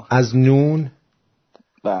بگو به ما. از نون؟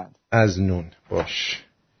 بعد از نون باش.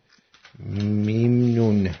 میم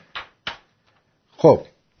نون. خب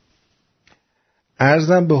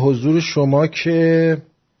عرضم به حضور شما که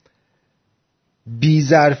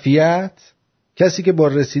بی‌ظرفیت کسی که با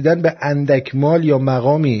رسیدن به اندک مال یا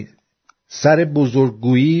مقامی سر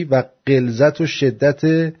بزرگگویی و غلظت و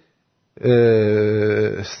شدت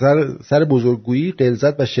سر بزرگگویی،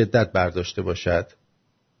 غلظت و شدت برداشته باشد.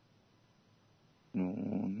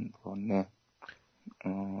 نه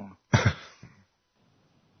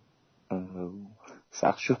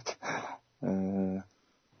سخت شد.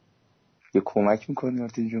 یه کمک میکنی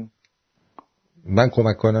آرتی جون؟ من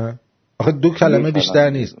کمک کنم؟ آخه دو کلمه بیشتر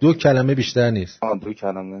نیست. دو کلمه بیشتر نیست. دو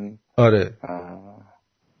کلمه نیست. آره.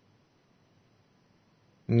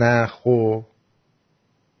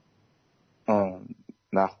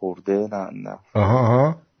 نخورده. نه.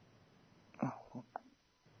 آها.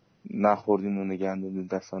 نخوردی نون گندم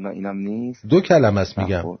دستانه، اینم نیست. دو کلمه است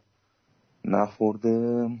میگم.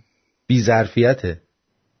 نخورده بی ظرفیته.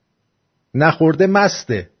 نخورده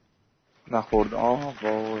مسته. نخورده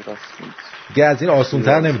وای رسید. دیگه از این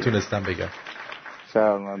آسون‌تر نمیتونستم بگم.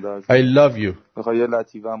 شرمنده. I love you. بخوای یه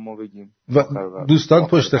لطیفه هم ما بگیم. دوستان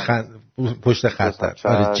پشت خطن.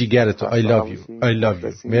 آره جیگر تو. I love you.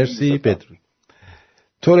 مرسی. بدرود.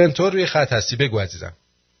 تورنتو روی خط هستی، بگو عزیزم.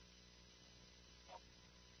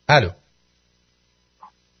 الو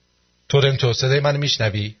تورنتو، صدای منو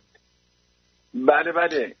میشنوی؟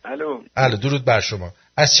 بله. الو درود بر شما.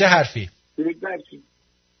 از چه حرفی؟ درود بر کی؟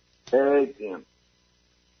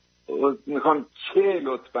 میخوام چه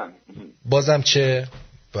لطفاً. بازم چه؟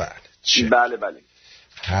 بله چه. بله.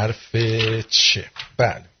 حرف چه؟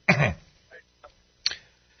 بله.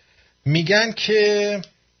 میگن که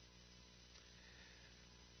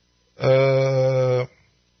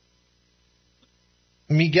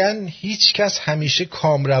میگن هیچ کس همیشه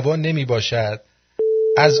کامروا نمی باشد،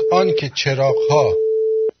 از آن که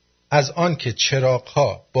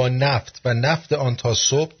چراغ‌ها با نفت و نفت آن تا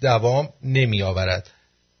صبح دوام نمی آورد.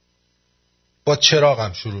 با چراغ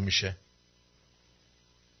هم شروع میشه.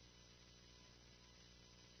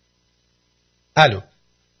 الو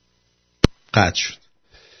قطع شد.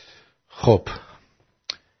 خب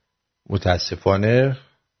متاسفانه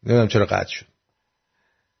نمیدونم چرا قطع شد.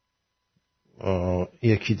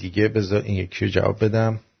 یکی دیگه بذار این یکی رو جواب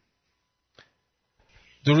بدم.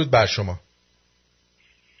 درود بر شما.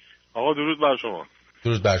 آقا درود بر شما.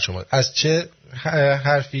 درود بر شما. از چه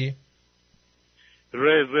حرفی؟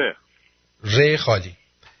 ر خالی.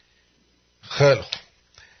 خیلی خوب.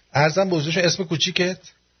 عرضم بزرگشون اسم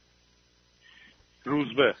کوچیکت؟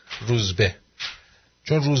 روزبه.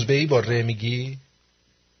 چون روزبه‌ای با ر میگی؟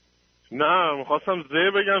 نه میخواستم ز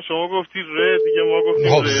بگم، شما گفتی ر دیگه، ما گفتیم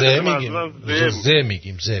خب ز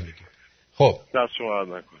میگیم. خب دست شما عرض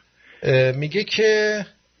نکن. میگه که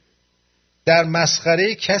در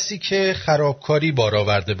مسخره کسی که خرابکاری بار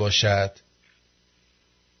آورده باشد.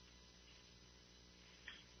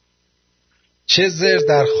 چه زر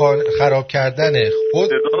در خراب کردن خود.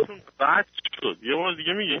 صداتون قطع شد، یه بار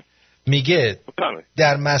دیگه میگه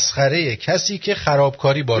در مسخره کسی که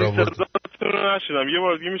خرابکاری بار آورده. صداتون نشیدم، یه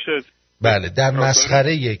بار دیگه میشه؟ بله، در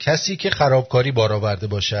مسخره کسی که خرابکاری بار آورده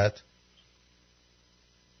باشد.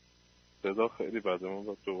 صدا خیلی بده، ما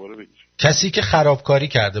باید دوباره بگیم. کسی که خرابکاری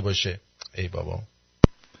کرده باشه. ای بابا.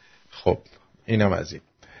 خب اینم از این.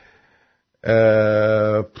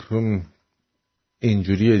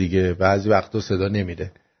 اینجوریه دیگه، بعضی وقتا صدا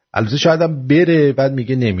نمیره. البته شاید هم بره بعد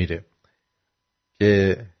میگه نمیره،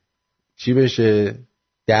 که چی بشه؟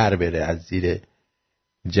 در بره از زیر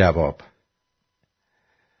جواب.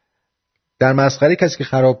 در مسخره کسی که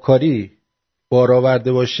خرابکاری بار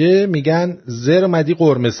آورده باشه میگن زر مدی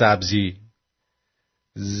قرمه سبزی.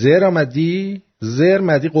 زر مدی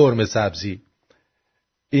قرمه سبزی.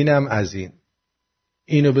 اینم از این.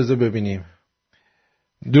 اینو بذار ببینیم.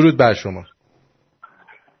 درود بر شما.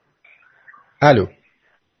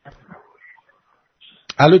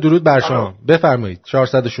 الو درود بر شما. بفرمایید.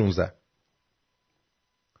 416.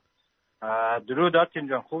 درود آتین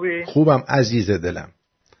جان، خوبی؟ خوبم عزیز دلم.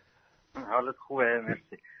 حالت خوبه؟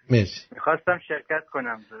 مرسی. مرسی. میخواستم شرکت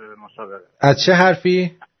کنم در مسابقه. از چه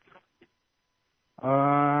حرفی؟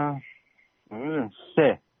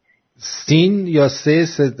 3. سین یا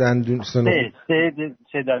 3 دندون؟ 3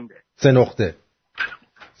 دنده. 3 نقطه.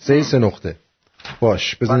 3 نقطه.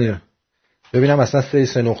 باش ببینم اصلا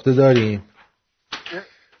 3 نقطه داریم.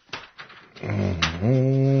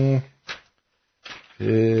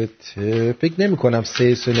 فکر نمی کنم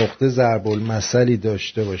 3 نقطه ضرب المثلی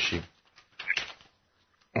داشته باشیم.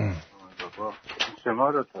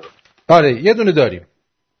 آره یه دونه داریم.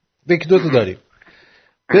 یک دو تا داریم.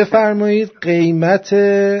 بفرمایید قیمت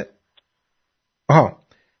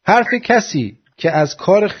حرف کسی که از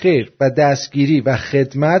کار خیر و دستگیری و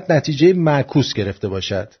خدمت نتیجه معکوس گرفته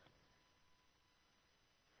باشد.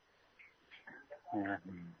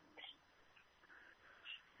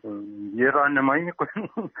 یه راهنمایی میکنی؟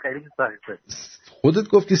 خیلی سخته. خودت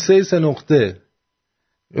گفتی 3 نقطه.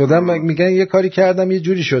 آدم میگن یه کاری کردم یه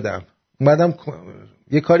جوری شدم، اومدم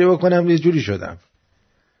یه کاری بکنم یه جوری شدم،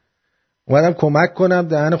 اومدم کمک کنم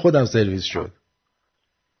دهن خودم سرویس شد.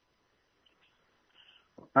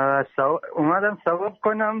 اومدم ثواب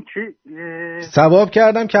کنم چی؟ ثواب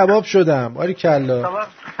کردم کباب شدم. آری کلا. ثواب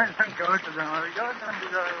کردم کباب شدم.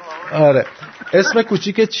 آره. اسم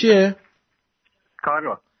کوچیکت چیه؟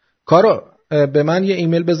 کارو. به من یه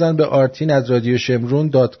ایمیل بزن به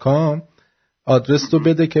artin@radioshemrun.com. آدرس تو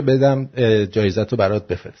بده که بدم جایزتو برات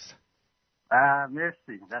بفرستم.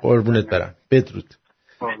 مرسی. قربونت برم. بدرود.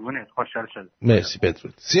 قربونت. خوشحال شدم. مرسی.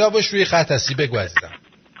 بدرود. سیاوش روی خط هستی، بگو عزیزم.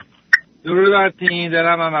 درود آرتین،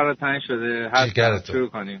 دلم هم برات تنگ شده. حرف شروع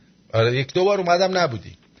کنیم. آره 1-2 بار اومدم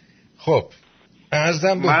نبودی. خب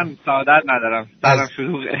من سعادت ندارم. سرم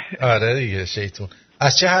شلوغه. آره دیگه شیطون.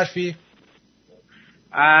 از چه حرفی؟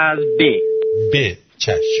 از ب.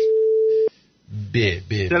 چشم. ب.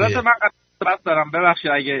 سرات من قصد دارم،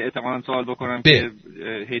 ببخشید اگه احتمالاً سوال بکنم که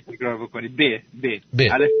هی تکرار بکنی. ب.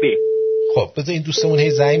 الف ب. خب بذار این دوستمون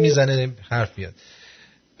هی زنگ میزنه حرف میاد.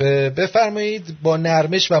 بفرمایید با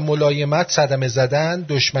نرمش و ملایمت صدمه زدن،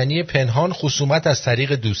 دشمنی پنهان، خصومت از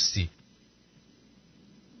طریق دوستی.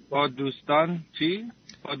 با دوستان چی؟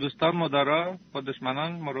 با دوستان مدارا، با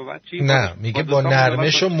دشمنان مروت چی؟ نه میگه با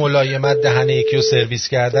نرمش و ملایمت دهن یکی رو سرویس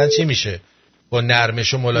کردن چی میشه؟ با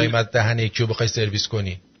نرمش و ملایمت دهن یکی رو بخوای سرویس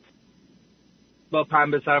کنی. با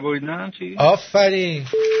پنبه سر بریدن چی؟ آفرین.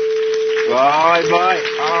 وای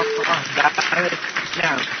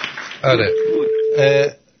آره.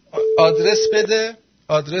 آدرس بده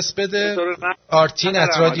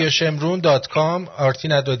artin@radioshemrun.com.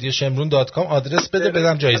 آدرس بده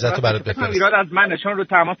بدم جایزتو برات بفرستم. ایراد از منه چون رو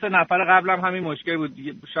تماس نفر قبلم همین مشکل بود.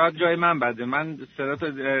 شاید جای من بده. من صدات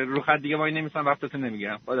رو خط دیگه وای نمیسم، وقتتو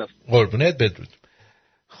نمیگیرم. خداحافظ. قربونت. بدرود.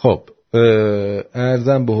 خب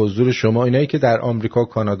عرضم به حضور شما اینایی که در آمریکا و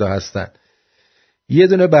کانادا هستن، یه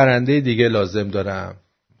دونه برنده دیگه لازم دارم.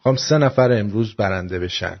 میخوام 3 نفر امروز برنده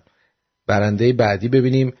بشن. برنده بعدی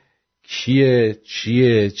ببینیم کیه،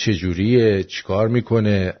 چیه، چجوریه، چیکار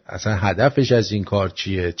میکنه، اصلا هدفش از این کار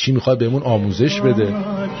چیه، چی میخواد بهمون آموزش بده.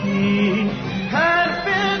 حرف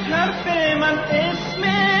من اسم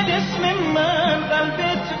من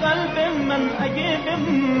قلب من اگه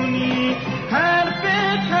بمونی. حرف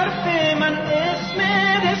من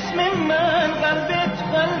اسم من قلب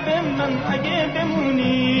من اگه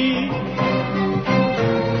بمونی.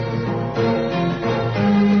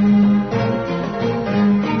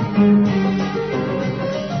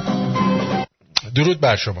 درود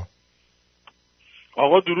بر شما.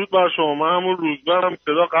 آقا درود بر شما. من همون روز برم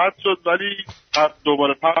صدا قطع شد ولی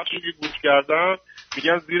دوباره پخشی که گوش کردم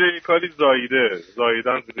میگن زیر یک کاری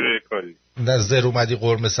زاییدن زیر یک کاری. نه زر اومدی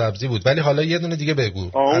قرمه سبزی بود، ولی حالا یه دونه دیگه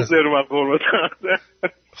بگو. اون زر اومد قرمه سبزی.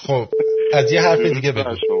 خب از یه حرف دیگه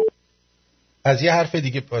بگو. از یه حرف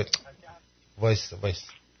دیگه وایس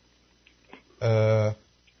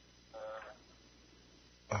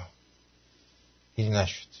این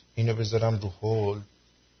نشد. اینو بذارم رو هول.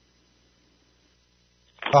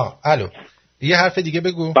 الو یه حرف دیگه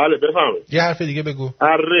بگو. بله بفرمایید. یه حرف دیگه بگو.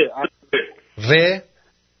 ر.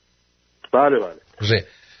 بله. ر.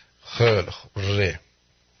 خیلی خوب. ر.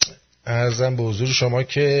 عرضم به حضور شما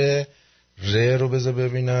که ر رو بذار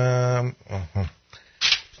ببینم.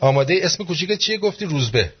 آماده. اسم کوچیکت چیه گفتی؟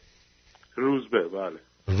 روزبه. بله.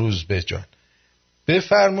 روزبه جان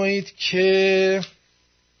بفرمایید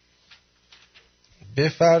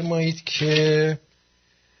که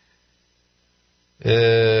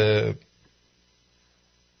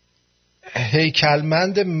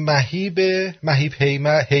هیکلمند مهیب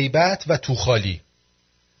هیبت و توخالی.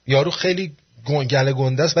 یارو خیلی گله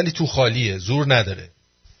گنده است ولی تو خالیه، زور نداره.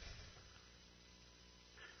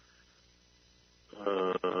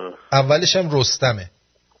 اولش هم رستمه.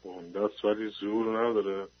 گنده است ولی زور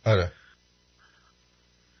نداره. آره.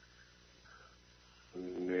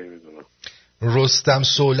 نمیدونم. رستم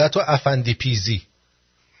سولت و افندی پیزی.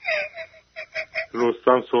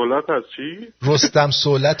 رستم سولت از چی؟ رستم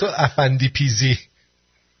سولت و افندی پیزی.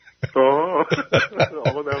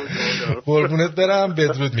 آقا دمتون قربونت برم.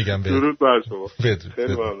 بدرود میگم. درود بر شما. بدرود.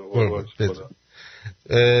 خیلی ممنون.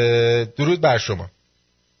 درود بر شما.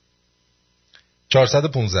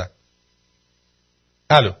 415.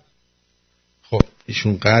 الو. خب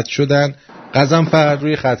ایشون قطع شدن. قزنفر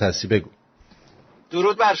روی خط هستی، بگو.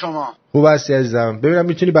 درود بر شما. خوب هستی عزیزم؟ ببینم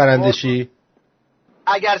میتونی برنده شی؟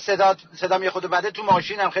 اگر صدام یه خود بده تو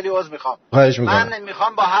ماشینم، خیلی عذر میخوام. خواهش میکنم. من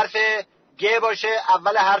میخوام با حرف گ باشه،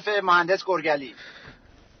 اول حرف مهندس گرگلی.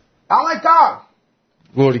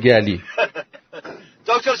 گرگلی.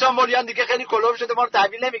 دکتر سامبولیان دیگه خیلی کلوب شده، ما رو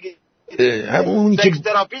تحویل نمیگی.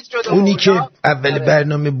 اونی که اول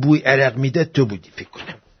برنامه بوی عرق میداد تو بودی فکر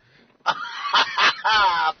کنم.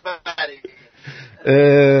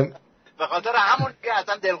 به خاطر همون که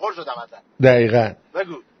اصلا دلخور شدم ازن. دقیقاً.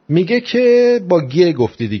 بگو. میگه که با گ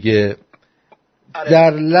گفتی دیگه.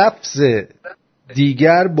 در لفظ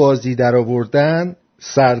دیگر بازی در آوردن،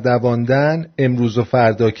 سردواندن، امروز و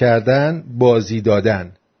فردا کردن، بازی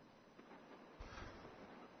دادن.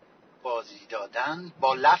 بازی دادن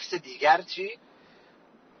با لفظ دیگر چی؟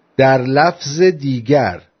 در لفظ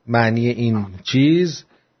دیگر معنی این چیز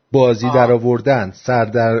بازی در آوردن،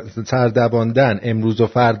 سردواندن، امروز و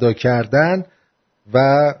فردا کردن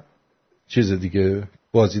و چیز دیگه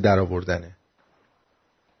بازی در آوردنه.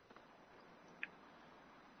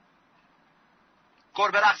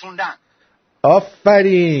 گربه رقصوندن.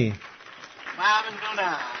 آفرین.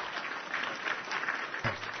 ممنونم.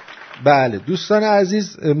 بله دوستان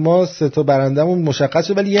عزیز، ما 3 تا برندمون مشخص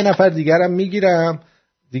شد، ولی یه نفر دیگرم میگیرم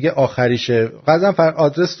دیگه آخریشه. قزنفر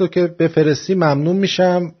آدرس تو که بفرستی ممنون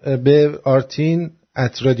میشم به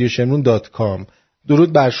artin@radioshemrun.com.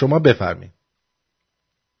 درود بر شما، بفرمایید.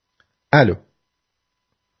 الو.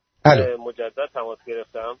 مجدد تماس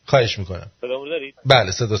گرفتم. خواهش میکنم. صدامو دارید؟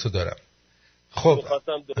 بله صداتو دارم. خب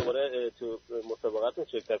می‌خواستم دوباره تو مسابقاتون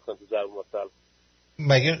شرکت کنم تو ضرب مثل.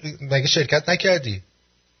 مگه شرکت نکردی؟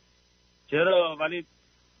 چرا؟ ولی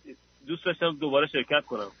دوست داشتم دوباره شرکت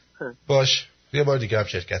کنم. باش یه بار دیگه هم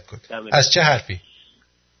شرکت کن. از چه حرفی؟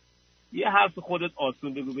 یه حرف خودت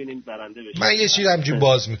آسون بگو ببینیم برنده بشه. من یه چیز همجوری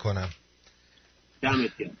باز میکنم.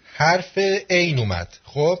 دمت گرم. حرف عین اومد.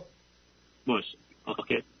 خب باش.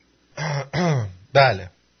 اوکی. بله.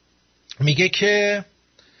 میگه که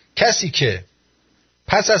کسی که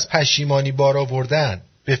پس از پشیمانی بار آوردن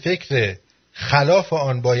به فکر خلاف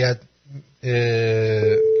آن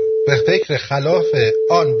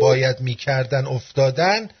باید میکردن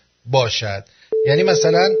افتادن باشد. یعنی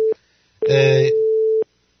مثلا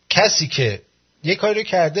کسی که یه کاری رو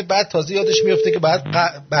کرده بعد تازه یادش میفته که بعد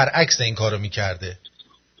برعکس این کار رو میکرده.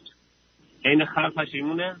 این خر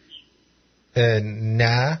پشیمونه؟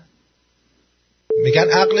 نه. میگن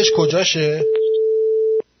عقلش کجاشه؟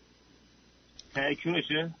 ته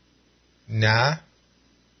کونشه؟ نه.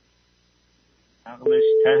 عقلش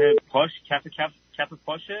ته پاش، کف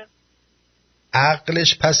پاشه؟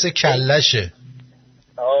 عقلش پس کلشه.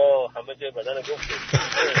 همه جای بدن گفته.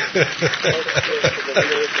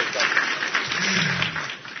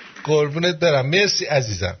 قربونت برم. مرسی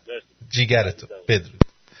عزیزم. جیگرتو. بدرود.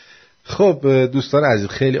 خب دوستان عزیز،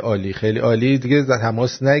 خیلی عالی خیلی عالی. دیگه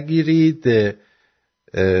تماس نگیرید.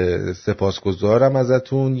 سپاسگزارم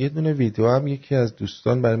ازتون. یه دونه ویدیو هم یکی از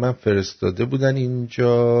دوستان برای من فرستاده بودن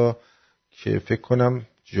اینجا که فکر کنم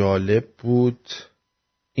جالب بود.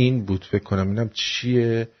 این بود فکر کنم. اینم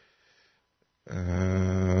چیه؟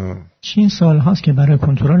 چین سال هاست که برای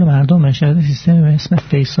کنترل مردم نشده سیستم به اسم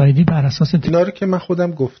فیس آیدی بر اساس اینا رو که من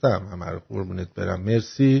خودم گفتم. همه رو قربونت برم.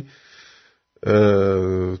 مرسی.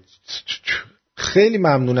 خیلی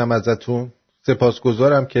ممنونم ازتون.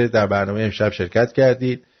 سپاسگزارم که در برنامه امشب شرکت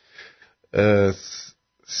کردید.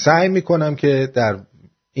 سعی میکنم که در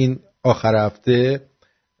این آخر هفته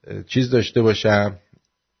چیز داشته باشم،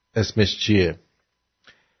 اسمش چیه،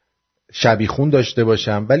 شبیخون داشته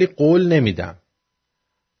باشم، ولی قول نمیدم.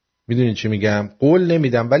 میدونین چی میگم؟ قول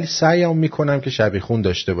نمیدم ولی سعیم میکنم که شبیخون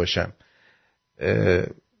داشته باشم.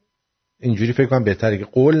 اینجوری فکر کنم بهتره که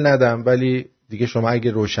قول ندم، ولی دیگه شما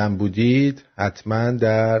اگه روشن بودید حتما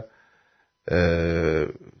در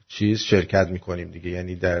چیز شرکت میکنیم دیگه.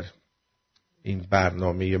 یعنی در این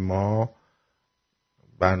برنامه ما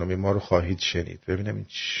رو خواهید شنید. ببینم این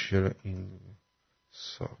چرا این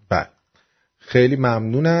بله خیلی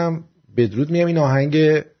ممنونم. بدرود میگم. این آهنگ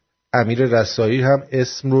امیر رسایی هم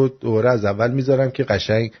اسم رو دوباره از اول میذارم که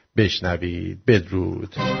قشنگ بشنوید.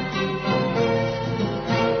 بدرود.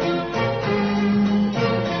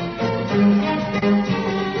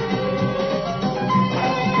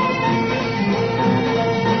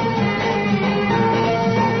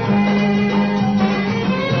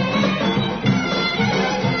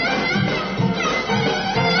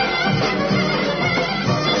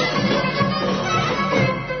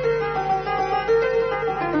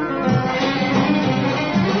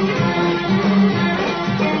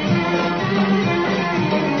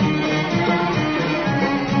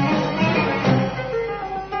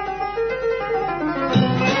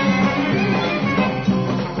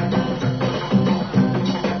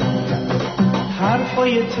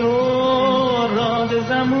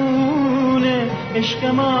 عشق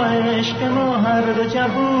ما هر دو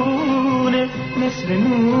جوونه، مثل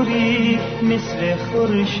نوری مثل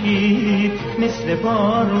خورشید، مثل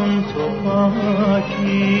بارون تو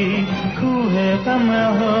پاکی. کوه غم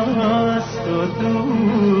هاست و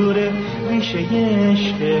دوره ریشه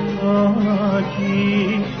عشق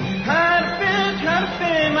پاکی. حرف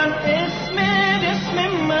من، اسم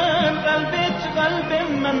من، قلب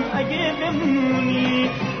من اگه بمونی.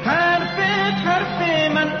 حرف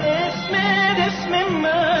من، اسم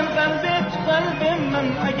من، قلب من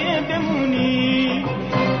اگه بمونی.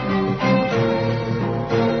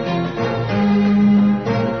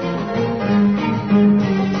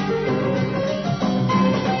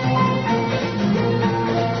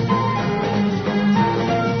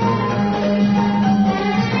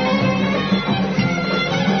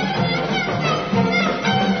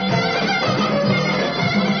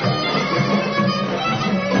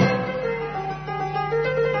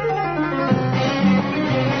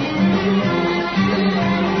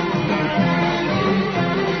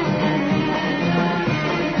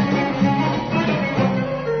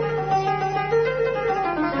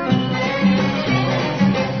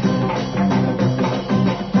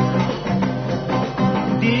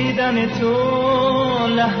 تو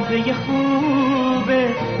لحظه خوبه،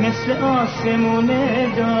 مثل آسمون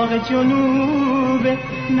داغ جنوبه.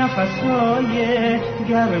 نفسهای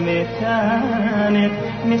گرم تنت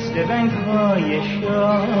مثل رنگهای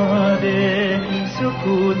شاده.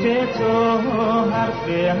 سکوت تو حرف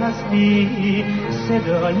هستی،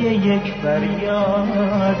 صدای یک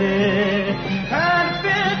فریاده. حرف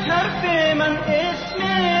من، اسم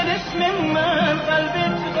من، قلب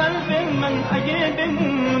من اگه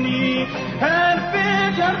بمونی. حرف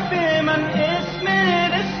من، اسم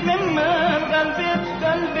من،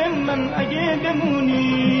 قلب من اگه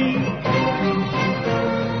بمونی.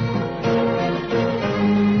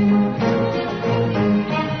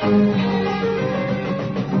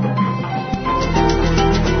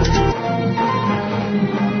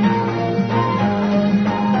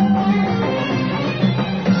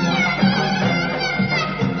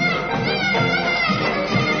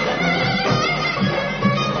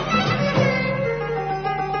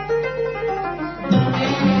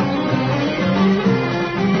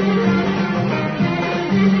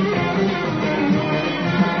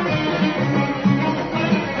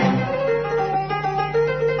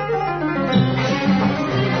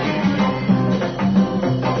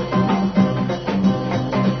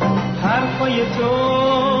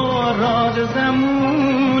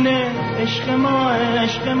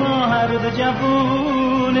 عشق ما هر دو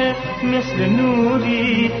جوونه، مثل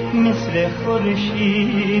نوری مثل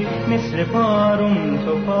خورشید، مثل بارون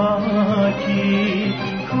تو پاکی.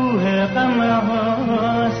 کوه غم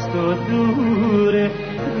هاست و دوره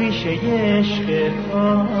ریشه عشق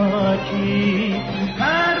پاکی.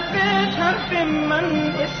 حرف من،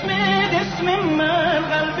 اسم من،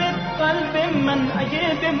 قلب من اگه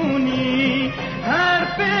بمونی.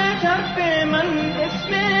 حرف من،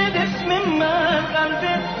 اسم من، قلب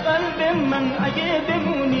من اگه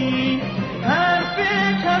بمونی. حرف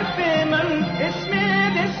من، اسم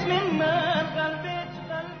من.